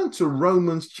 Turn to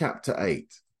Romans chapter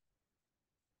 8.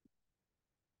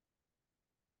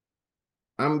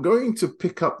 I'm going to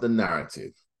pick up the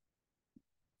narrative.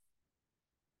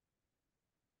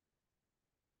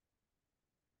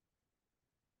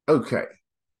 Okay.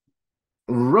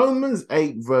 Romans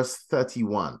 8, verse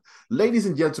 31. Ladies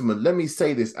and gentlemen, let me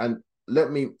say this, and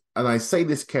I say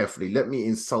this carefully, let me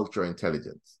insult your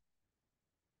intelligence.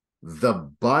 The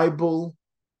Bible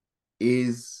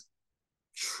is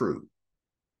true.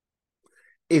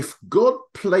 If God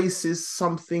places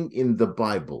something in the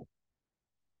Bible,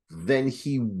 then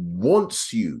he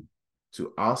wants you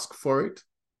to ask for it,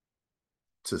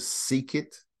 to seek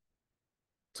it,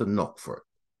 to knock for it.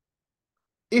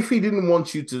 If he didn't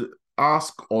want you to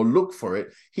ask or look for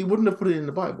it, he wouldn't have put it in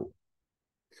the Bible.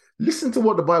 Listen to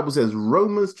what the Bible says,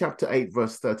 Romans chapter 8,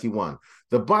 verse 31.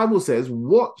 The Bible says,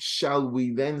 what shall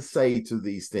we then say to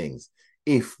these things?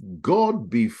 If God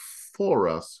be for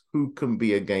us, who can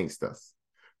be against us?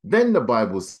 Then the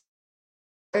Bible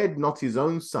said, not his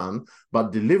own son,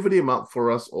 but delivered him up for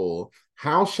us all.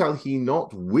 How shall he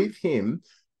not with him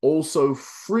also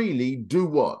freely do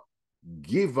what?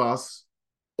 Give us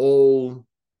all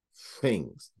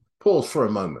things. Pause for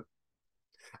a moment.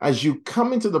 As you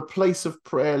come into the place of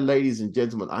prayer, ladies and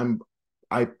gentlemen,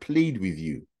 I plead with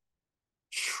you,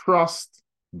 trust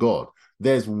God.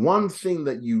 There's one thing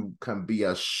that you can be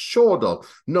assured of,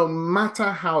 no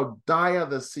matter how dire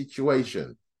the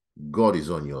situation, God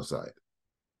is on your side.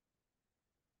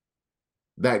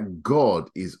 That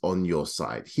God is on your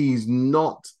side. He's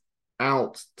not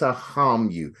out to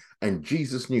harm you. And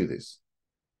Jesus knew this.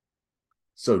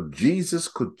 So Jesus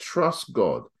could trust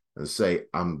God and say,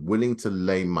 I'm willing to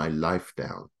lay my life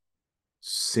down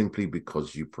simply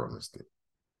because you promised it.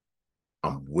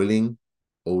 I'm willing,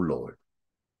 oh Lord,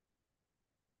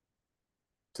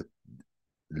 to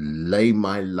lay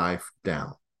my life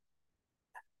down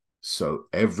so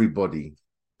everybody,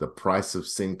 the price of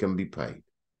sin can be paid.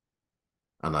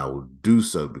 And I will do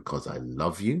so because I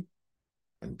love you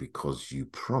and because you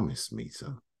promised me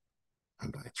so.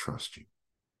 And I trust you.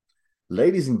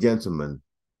 Ladies and gentlemen,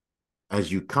 as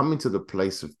you come into the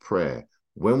place of prayer,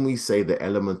 when we say the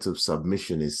element of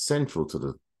submission is central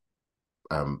to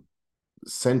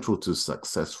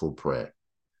successful prayer,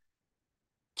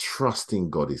 trusting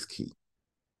God is key.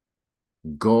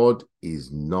 God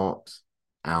is not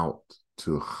out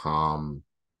to harm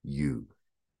you,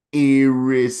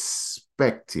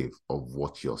 irrespective of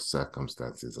what your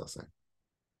circumstances are saying.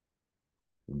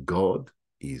 God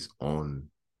is on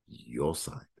your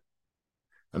side.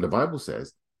 And the Bible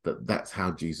says that that's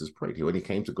how Jesus prayed. When he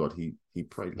came to God, he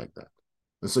prayed like that.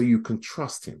 And so you can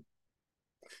trust him.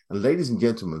 And ladies and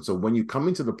gentlemen, so when you come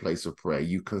into the place of prayer,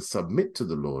 you can submit to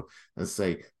the Lord and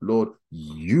say, Lord,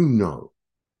 you know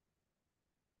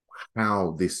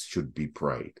how this should be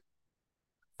prayed.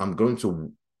 I'm going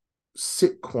to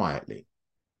sit quietly.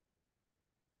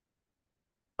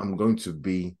 I'm going to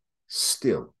be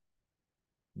still.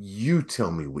 You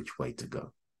tell me which way to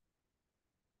go.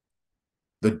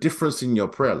 The difference in your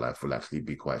prayer life will actually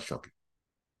be quite shocking.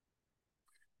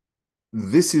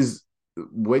 This is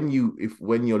when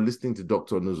you're listening to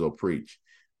Dr. Onuzo preach,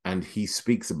 and he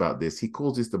speaks about this, he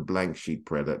calls this the blank sheet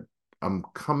prayer, that I'm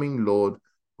coming, Lord,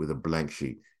 with a blank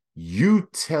sheet. You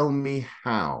tell me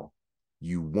how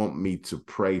you want me to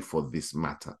pray for this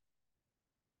matter.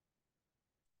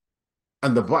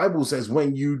 And the Bible says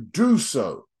when you do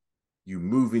so, you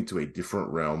move into a different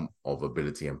realm of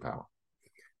ability and power.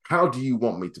 How do you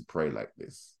want me to pray like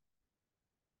this?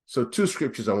 So two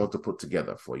scriptures I want to put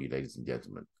together for you, ladies and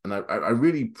gentlemen. And I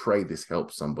really pray this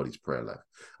helps somebody's prayer life.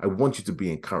 I want you to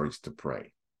be encouraged to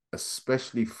pray,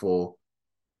 especially for,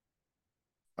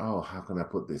 how can I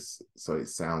put this so it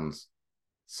sounds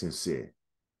sincere?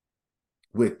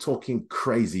 We're talking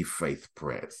crazy faith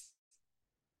prayers.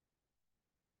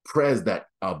 Prayers that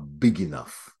are big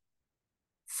enough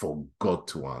for God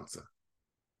to answer.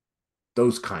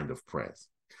 Those kind of prayers.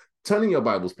 Turning your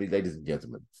Bibles, please, ladies and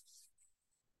gentlemen.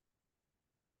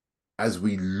 As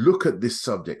we look at this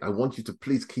subject, I want you to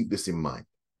please keep this in mind.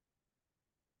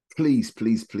 Please,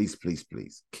 please, please, please,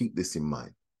 please, keep this in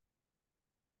mind.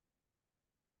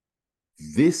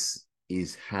 This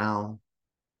is how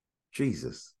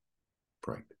Jesus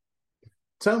prayed.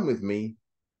 Turn with me,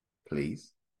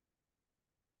 please,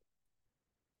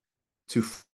 to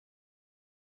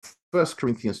 1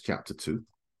 Corinthians chapter 2.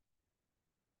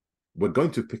 We're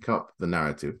going to pick up the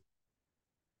narrative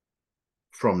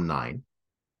from 9.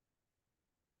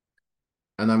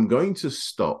 And I'm going to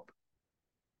stop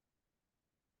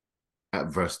at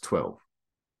verse 12.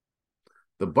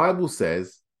 The Bible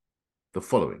says the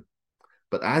following: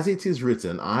 "But as it is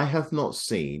written, I have not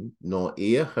seen, nor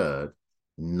ear heard,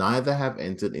 neither have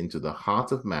entered into the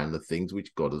heart of man the things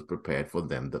which God has prepared for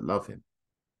them that love him."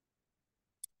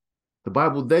 The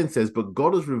Bible then says, "But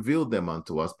God has revealed them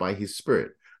unto us by his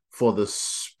Spirit. For the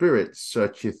Spirit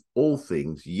searcheth all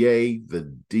things, yea, the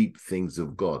deep things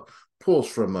of God." Pause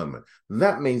for a moment.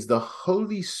 That means the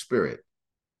Holy Spirit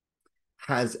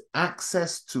has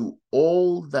access to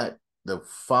all that the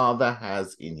Father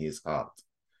has in his heart.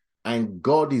 And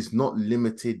God is not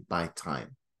limited by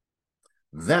time.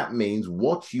 That means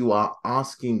what you are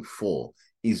asking for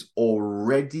is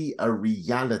already a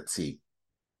reality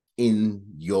in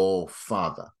your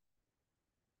Father.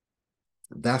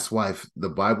 That's why the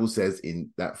Bible says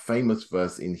in that famous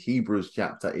verse in Hebrews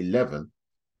chapter 11,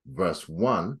 verse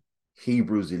 1,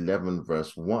 Hebrews 11,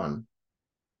 verse 1.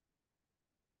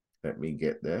 Let me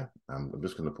get there. I'm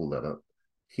just going to pull that up.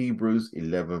 Hebrews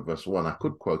 11, verse 1. I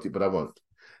could quote it, but I won't.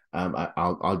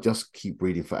 I'll just keep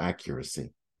reading for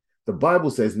accuracy. The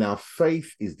Bible says, "Now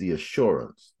faith is the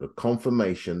assurance, the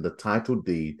confirmation, the title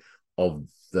deed of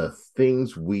the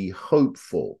things we hope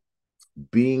for,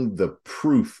 being the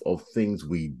proof of things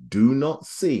we do not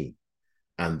see,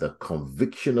 and the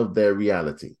conviction of their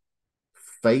reality.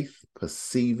 Faith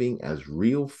perceiving as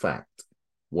real fact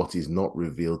what is not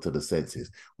revealed to the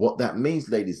senses." What that means,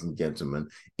 ladies and gentlemen,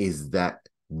 is that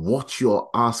what you're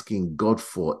asking God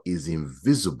for is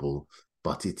invisible,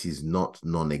 but it is not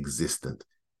non-existent.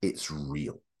 It's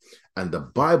real. And the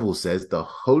Bible says the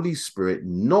Holy Spirit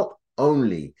not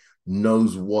only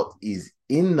knows what is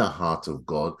in the heart of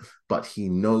God, but he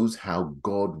knows how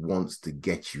God wants to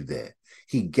get you there.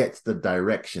 He gets the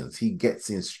directions, he gets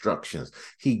instructions,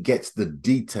 he gets the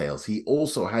details. He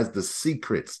also has the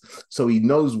secrets, so he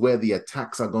knows where the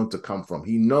attacks are going to come from.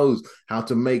 He knows how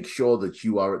to make sure that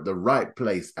you are at the right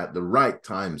place at the right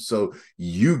time, so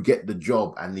you get the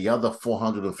job and the other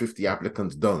 450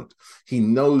 applicants don't. He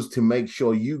knows to make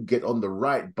sure you get on the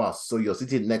right bus, so you're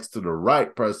sitting next to the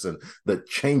right person that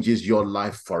changes your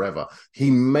life forever. He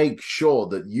makes sure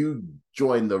that you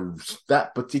join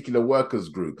that particular workers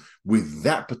group with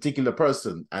that particular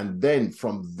person, and then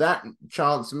from that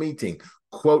chance meeting,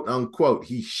 quote unquote,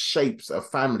 he shapes a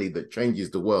family that changes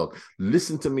the world.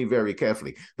 Listen to me very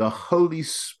carefully. The Holy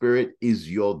Spirit is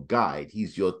your guide.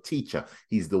 He's your teacher.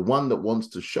 He's the one that wants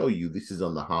to show you this is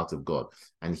on the heart of God,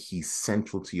 and he's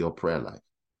central to your prayer life.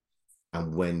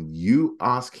 And when you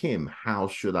ask him, "How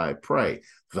should I pray?"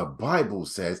 the Bible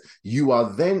says you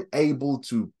are then able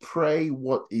to pray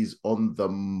what is on the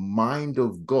mind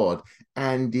of God,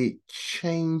 and it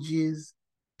changes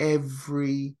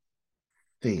everything.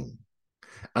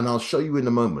 And I'll show you in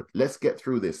a moment. Let's get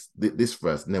through this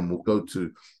verse, and then we'll go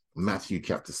to Matthew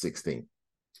chapter 16.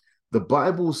 The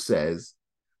Bible says,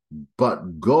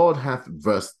 "But God hath,"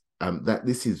 that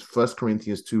this is 1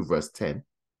 Corinthians 2, verse 10.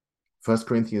 1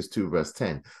 Corinthians 2, verse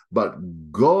 10. "But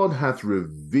God hath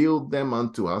revealed them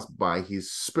unto us by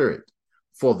his Spirit.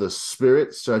 For the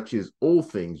Spirit searches all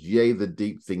things, yea, the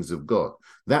deep things of God."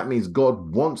 That means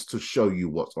God wants to show you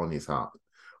what's on his heart.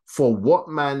 "For what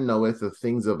man knoweth the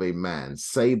things of a man,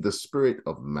 save the spirit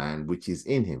of man which is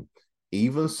in him?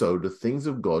 Even so the things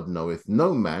of God knoweth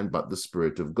no man but the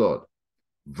Spirit of God."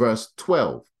 Verse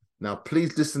 12. Now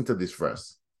please listen to this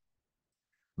verse.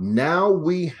 "Now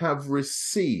we have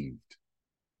received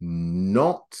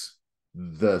not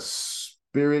the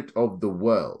spirit of the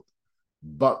world,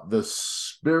 but the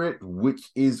Spirit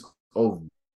which is of,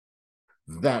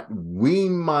 that we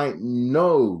might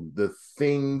know the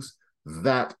things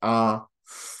that are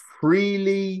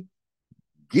freely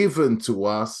given to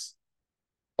us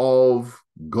of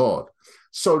God."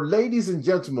 So, ladies and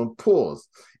gentlemen, pause.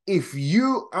 If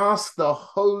you ask the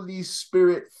Holy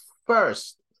Spirit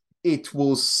first, it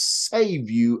will save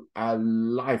you a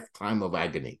lifetime of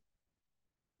agony.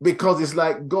 Because it's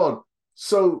like, God,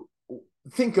 so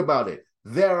think about it.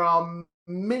 There are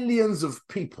millions of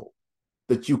people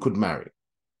that you could marry,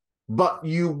 but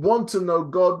you want to know,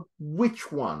 God,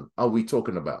 which one are we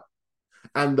talking about?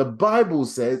 And the Bible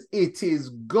says it is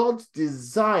God's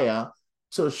desire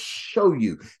to show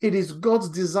you. It is God's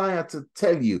desire to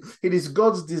tell you. It is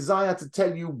God's desire to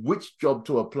tell you which job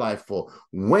to apply for,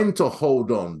 when to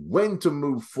hold on, when to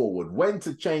move forward, when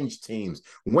to change teams,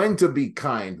 when to be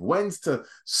kind, when to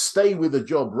stay with a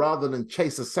job rather than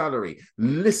chase a salary.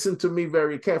 Listen to me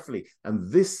very carefully.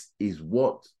 And this is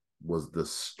what was the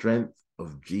strength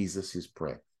of Jesus's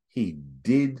prayer. He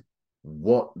did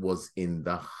what was in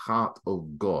the heart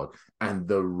of God, and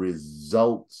the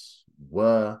results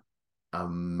were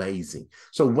amazing.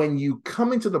 So when you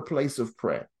come into the place of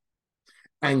prayer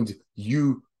and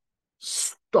you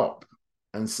stop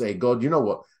and say, God, you know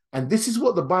what? And this is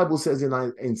what the Bible says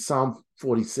in Psalm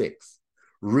 46,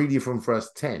 reading from verse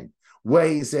 10, where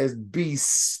he says, be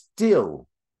still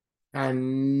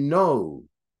and know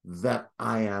that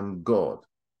I am God.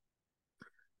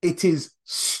 It is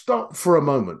stop for a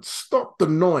moment, stop the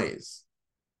noise.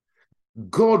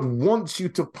 God wants you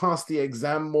to pass the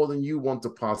exam more than you want to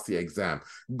pass the exam.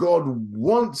 God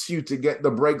wants you to get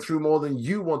the breakthrough more than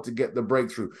you want to get the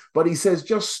breakthrough. But he says,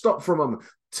 just stop for a moment,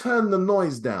 turn the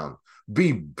noise down,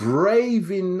 be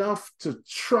brave enough to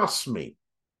trust me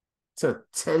to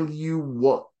tell you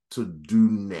what to do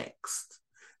next.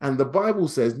 And the Bible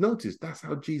says, notice, that's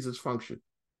how Jesus functioned.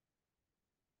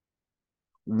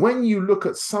 When you look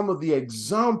at some of the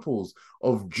examples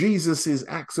of Jesus's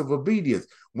acts of obedience,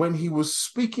 when he was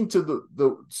speaking to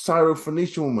the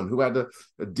Syrophoenician woman who had a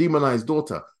demonized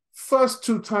daughter, first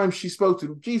 2 times she spoke to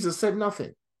him, Jesus said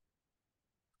nothing.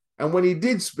 And when he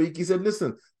did speak, he said,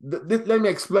 listen, let me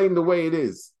explain the way it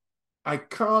is. I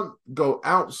can't go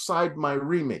outside my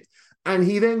remit. And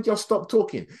he then just stopped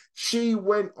talking. She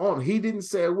went on. He didn't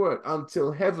say a word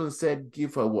until heaven said,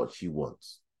 give her what she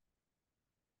wants.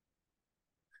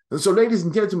 And so, ladies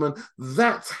and gentlemen,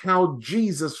 that's how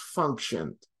Jesus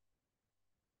functioned.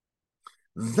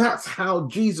 That's how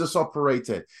Jesus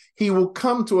operated. He will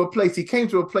come to a place. He came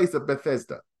to a place of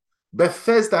Bethesda.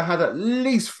 Bethesda had at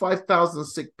least 5,000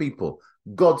 sick people.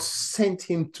 God sent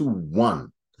him to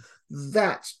one.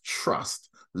 That's trust.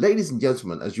 Ladies and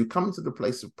gentlemen, as you come into the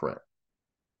place of prayer,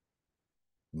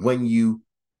 when you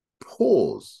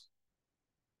pause,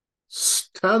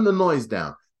 turn the noise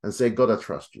down and say, God, I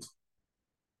trust you.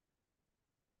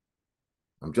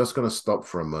 I'm just going to stop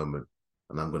for a moment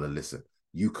and I'm going to listen.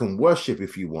 You can worship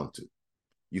if you want to.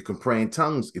 You can pray in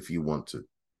tongues if you want to.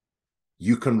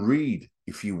 You can read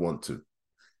if you want to.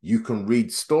 You can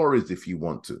read stories if you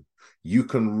want to. You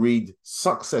can read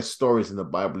success stories in the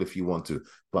Bible if you want to,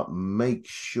 but make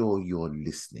sure you're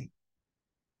listening.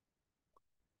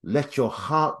 Let your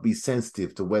heart be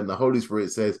sensitive to when the Holy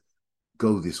Spirit says,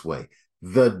 go this way.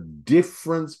 The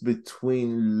difference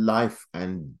between life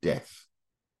and death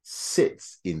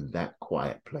sits in that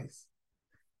quiet place.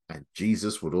 And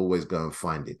Jesus would always go and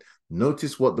find it.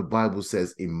 Notice what the Bible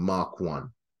says in Mark 1.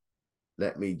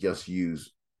 Let me just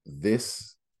use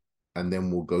this and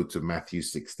then we'll go to Matthew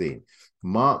 16.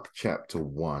 Mark chapter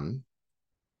 1.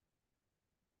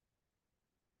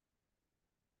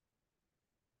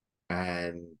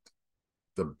 And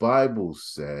the Bible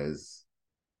says,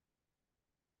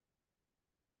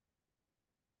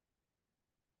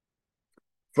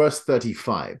 verse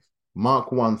 35, Mark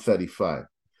 1:35.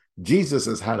 Jesus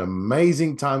has had an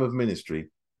amazing time of ministry.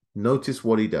 Notice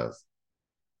what he does.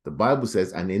 The Bible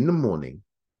says, and in the morning,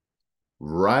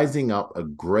 rising up a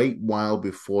great while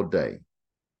before day,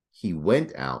 he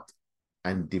went out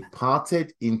and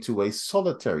departed into a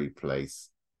solitary place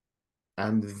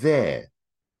and there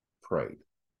prayed.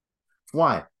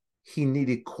 Why? He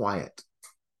needed quiet.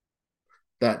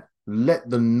 That let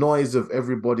the noise of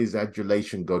everybody's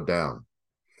adulation go down.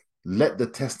 Let the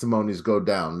testimonies go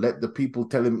down. Let the people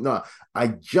tell him, no,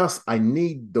 I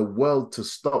need the world to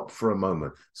stop for a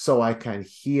moment so I can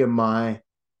hear my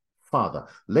Father.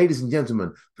 Ladies and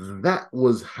gentlemen, that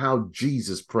was how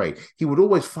Jesus prayed. He would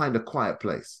always find a quiet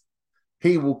place.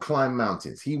 He will climb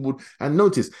mountains. And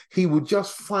notice, he would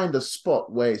just find a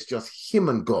spot where it's just him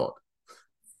and God.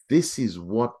 This is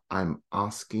what I'm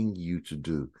asking you to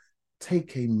do.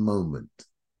 Take a moment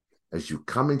as you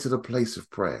come into the place of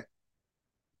prayer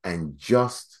and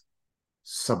just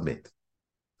submit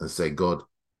and say, God,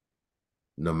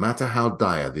 no matter how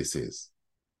dire this is,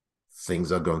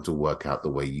 things are going to work out the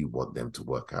way you want them to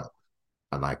work out.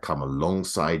 And I come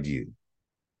alongside you.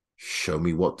 Show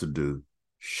me what to do.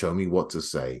 Show me what to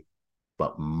say.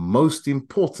 But most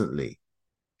importantly,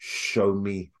 show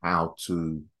me how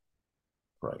to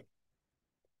pray.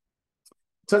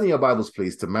 Turn your Bibles,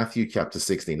 please, to Matthew chapter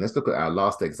 16. Let's look at our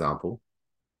last example.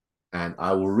 And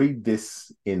I will read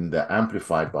this in the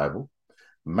Amplified Bible.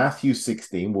 Matthew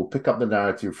 16, we'll pick up the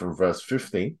narrative from verse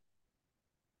 15.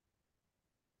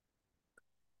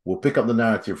 We'll pick up the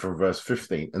narrative from verse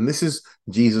 15. And this is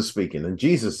Jesus speaking. And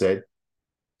Jesus said,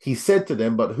 he said to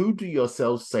them, but who do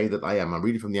yourselves say that I am? I'm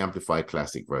reading from the Amplified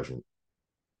Classic Version.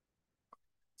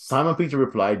 Simon Peter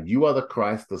replied, you are the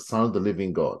Christ, the Son of the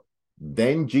living God.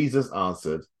 Then Jesus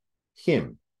answered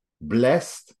him,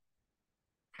 blessed,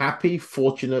 happy,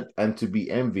 fortunate, and to be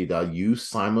envied are you,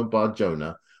 Simon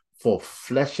Bar-Jonah, for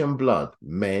flesh and blood,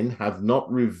 men have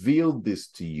not revealed this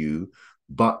to you,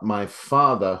 but my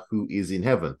Father who is in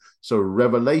heaven. So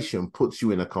revelation puts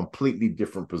you in a completely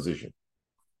different position.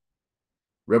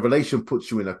 Revelation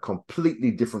puts you in a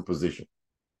completely different position.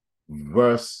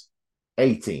 Verse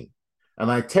 18. And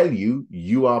I tell you,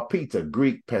 you are Peter,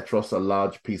 Greek Petros, a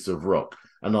large piece of rock.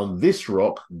 And on this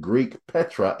rock, Greek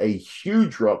Petra, a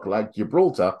huge rock like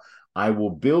Gibraltar, I will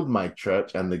build my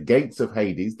church, and the gates of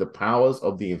Hades, the powers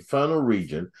of the infernal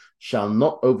region, shall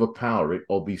not overpower it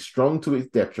or be strong to its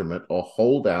detriment or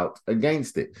hold out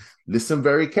against it. Listen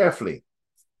very carefully.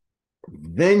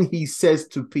 Then he says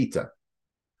to Peter,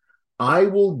 I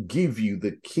will give you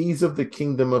the keys of the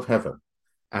kingdom of heaven,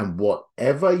 and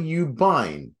whatever you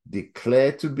bind,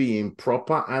 declare to be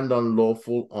improper and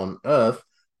unlawful on earth,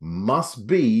 must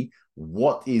be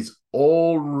what is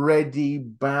already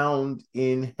bound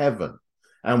in heaven.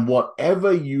 And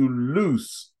whatever you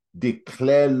loose,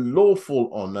 declare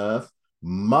lawful on earth,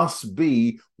 must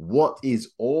be what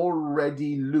is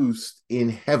already loosed in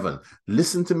heaven.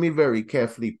 Listen to me very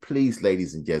carefully, please,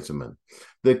 ladies and gentlemen.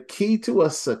 The key to a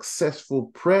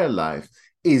successful prayer life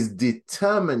is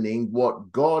determining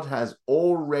what God has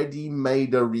already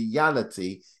made a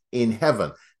reality in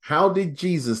heaven. How did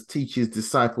Jesus teach his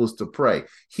disciples to pray?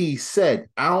 He said,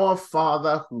 our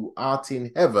Father who art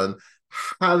in heaven,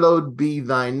 hallowed be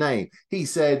thy name. He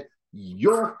said,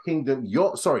 your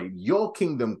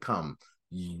kingdom come,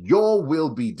 your will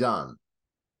be done.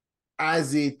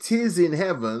 As it is in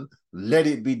heaven, let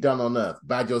it be done on earth.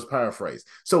 Bajo's paraphrase.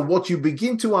 So what you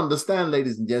begin to understand,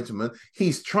 ladies and gentlemen,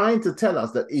 he's trying to tell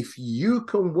us that if you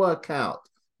can work out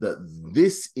that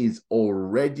this is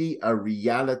already a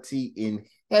reality in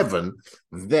heaven,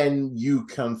 then you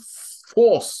can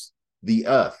force the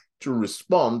earth to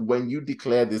respond when you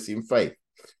declare this in faith.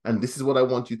 And this is what I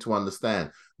want you to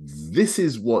understand. This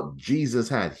is what Jesus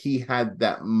had. He had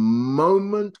that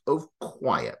moment of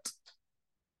quiet.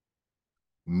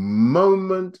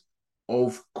 Moment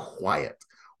of quiet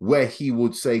where he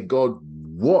would say, God,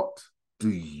 what do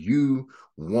you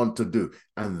want to do?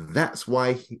 And that's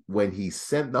why when he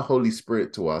sent the Holy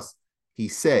Spirit to us, he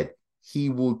said, he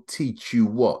will teach you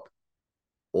what?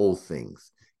 All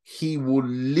things. He will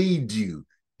lead you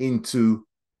into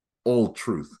all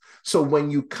truth. So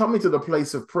when you come into the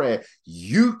place of prayer,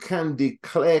 you can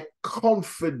declare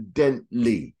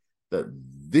confidently that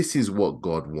this is what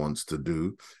God wants to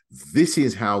do. This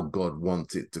is how God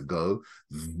wants it to go.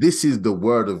 This is the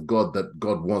word of God that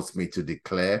God wants me to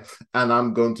declare. And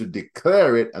I'm going to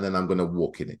declare it, and then I'm going to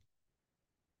walk in it.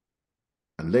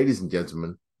 And ladies and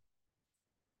gentlemen,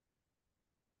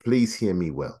 please hear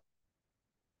me well.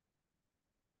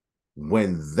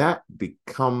 When that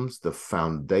becomes the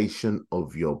foundation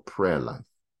of your prayer life,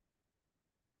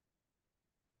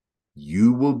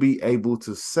 you will be able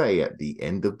to say at the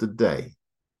end of the day,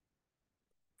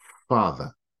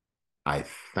 Father, I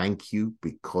thank you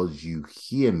because you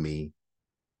hear me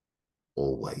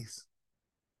always.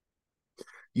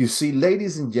 You see,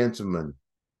 ladies and gentlemen,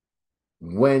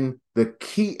 when the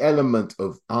key element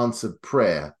of answered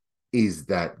prayer is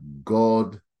that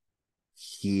God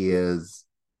hears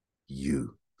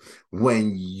you.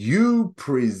 When you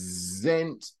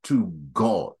present to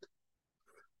God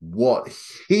what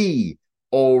he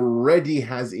already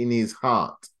has in his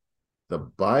heart, the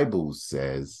Bible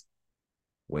says,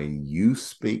 when you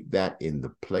speak that in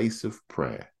the place of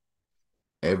prayer,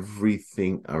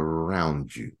 everything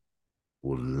around you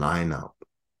will line up,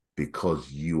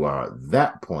 because you are at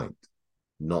that point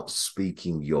not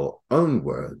speaking your own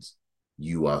words,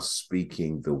 you are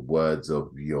speaking the words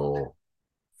of your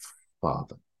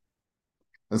Father.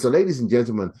 And so, ladies and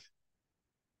gentlemen,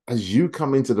 as you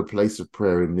come into the place of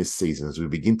prayer in this season, as we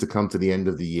begin to come to the end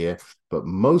of the year, but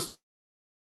most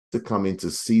to come into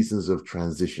seasons of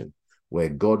transition, where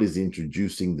God is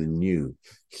introducing the new,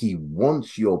 he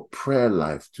wants your prayer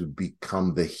life to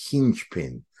become the hinge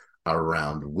pin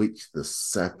around which the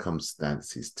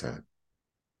circumstances turn.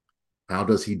 How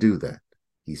does he do that?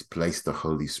 He's placed the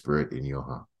Holy Spirit in your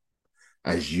heart.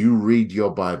 As you read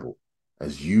your Bible,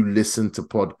 as you listen to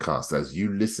podcasts, as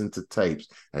you listen to tapes,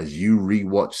 as you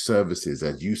rewatch services,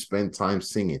 as you spend time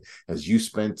singing, as you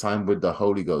spend time with the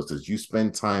Holy Ghost, as you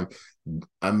spend time,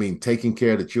 taking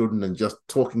care of the children and just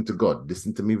talking to God.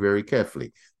 Listen to me very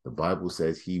carefully. The Bible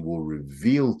says he will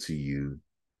reveal to you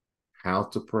how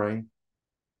to pray,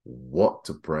 what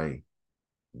to pray,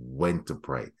 when to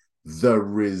pray. The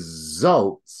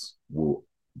results will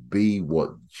be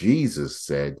what Jesus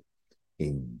said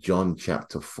in John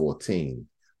chapter 14,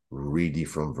 reading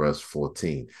from verse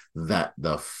 14, that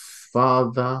the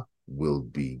Father will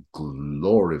be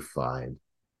glorified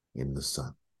in the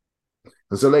Son.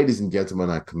 And so, ladies and gentlemen,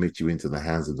 I commit you into the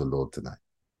hands of the Lord tonight.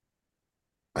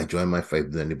 I join my faith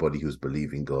with anybody who's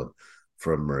believing God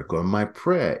for a miracle. And my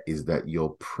prayer is that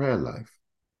your prayer life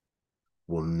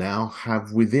will now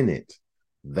have within it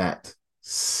that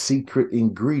secret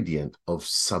ingredient of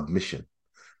submission,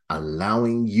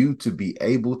 allowing you to be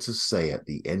able to say at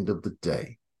the end of the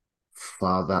day,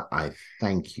 Father, I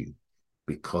thank you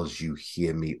because you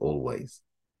hear me always.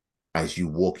 As you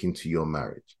walk into your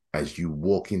marriage, as you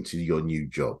walk into your new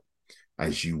job,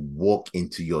 as you walk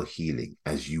into your healing,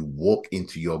 as you walk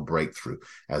into your breakthrough,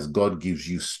 as God gives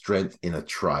you strength in a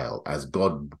trial, as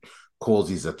God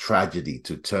causes a tragedy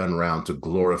to turn around to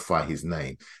glorify his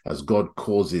name, as God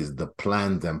causes the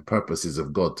plans and purposes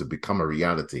of God to become a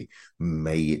reality,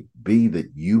 may it be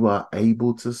that you are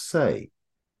able to say,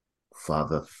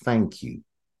 Father, thank you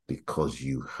because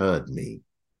you heard me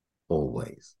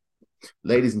always.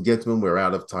 Ladies and gentlemen, we're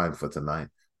out of time for tonight.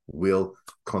 We'll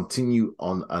continue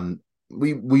on, and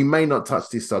we may not touch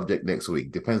this subject next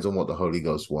week. Depends on what the Holy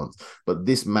Ghost wants. But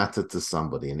this mattered to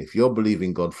somebody. And if you're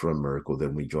believing God for a miracle,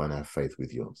 then we join our faith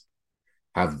with yours.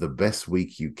 Have the best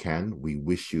week you can. We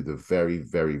wish you the very,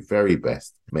 very, very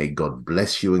best. May God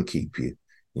bless you and keep you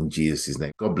in Jesus'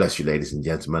 name. God bless you, ladies and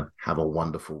gentlemen. Have a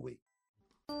wonderful week.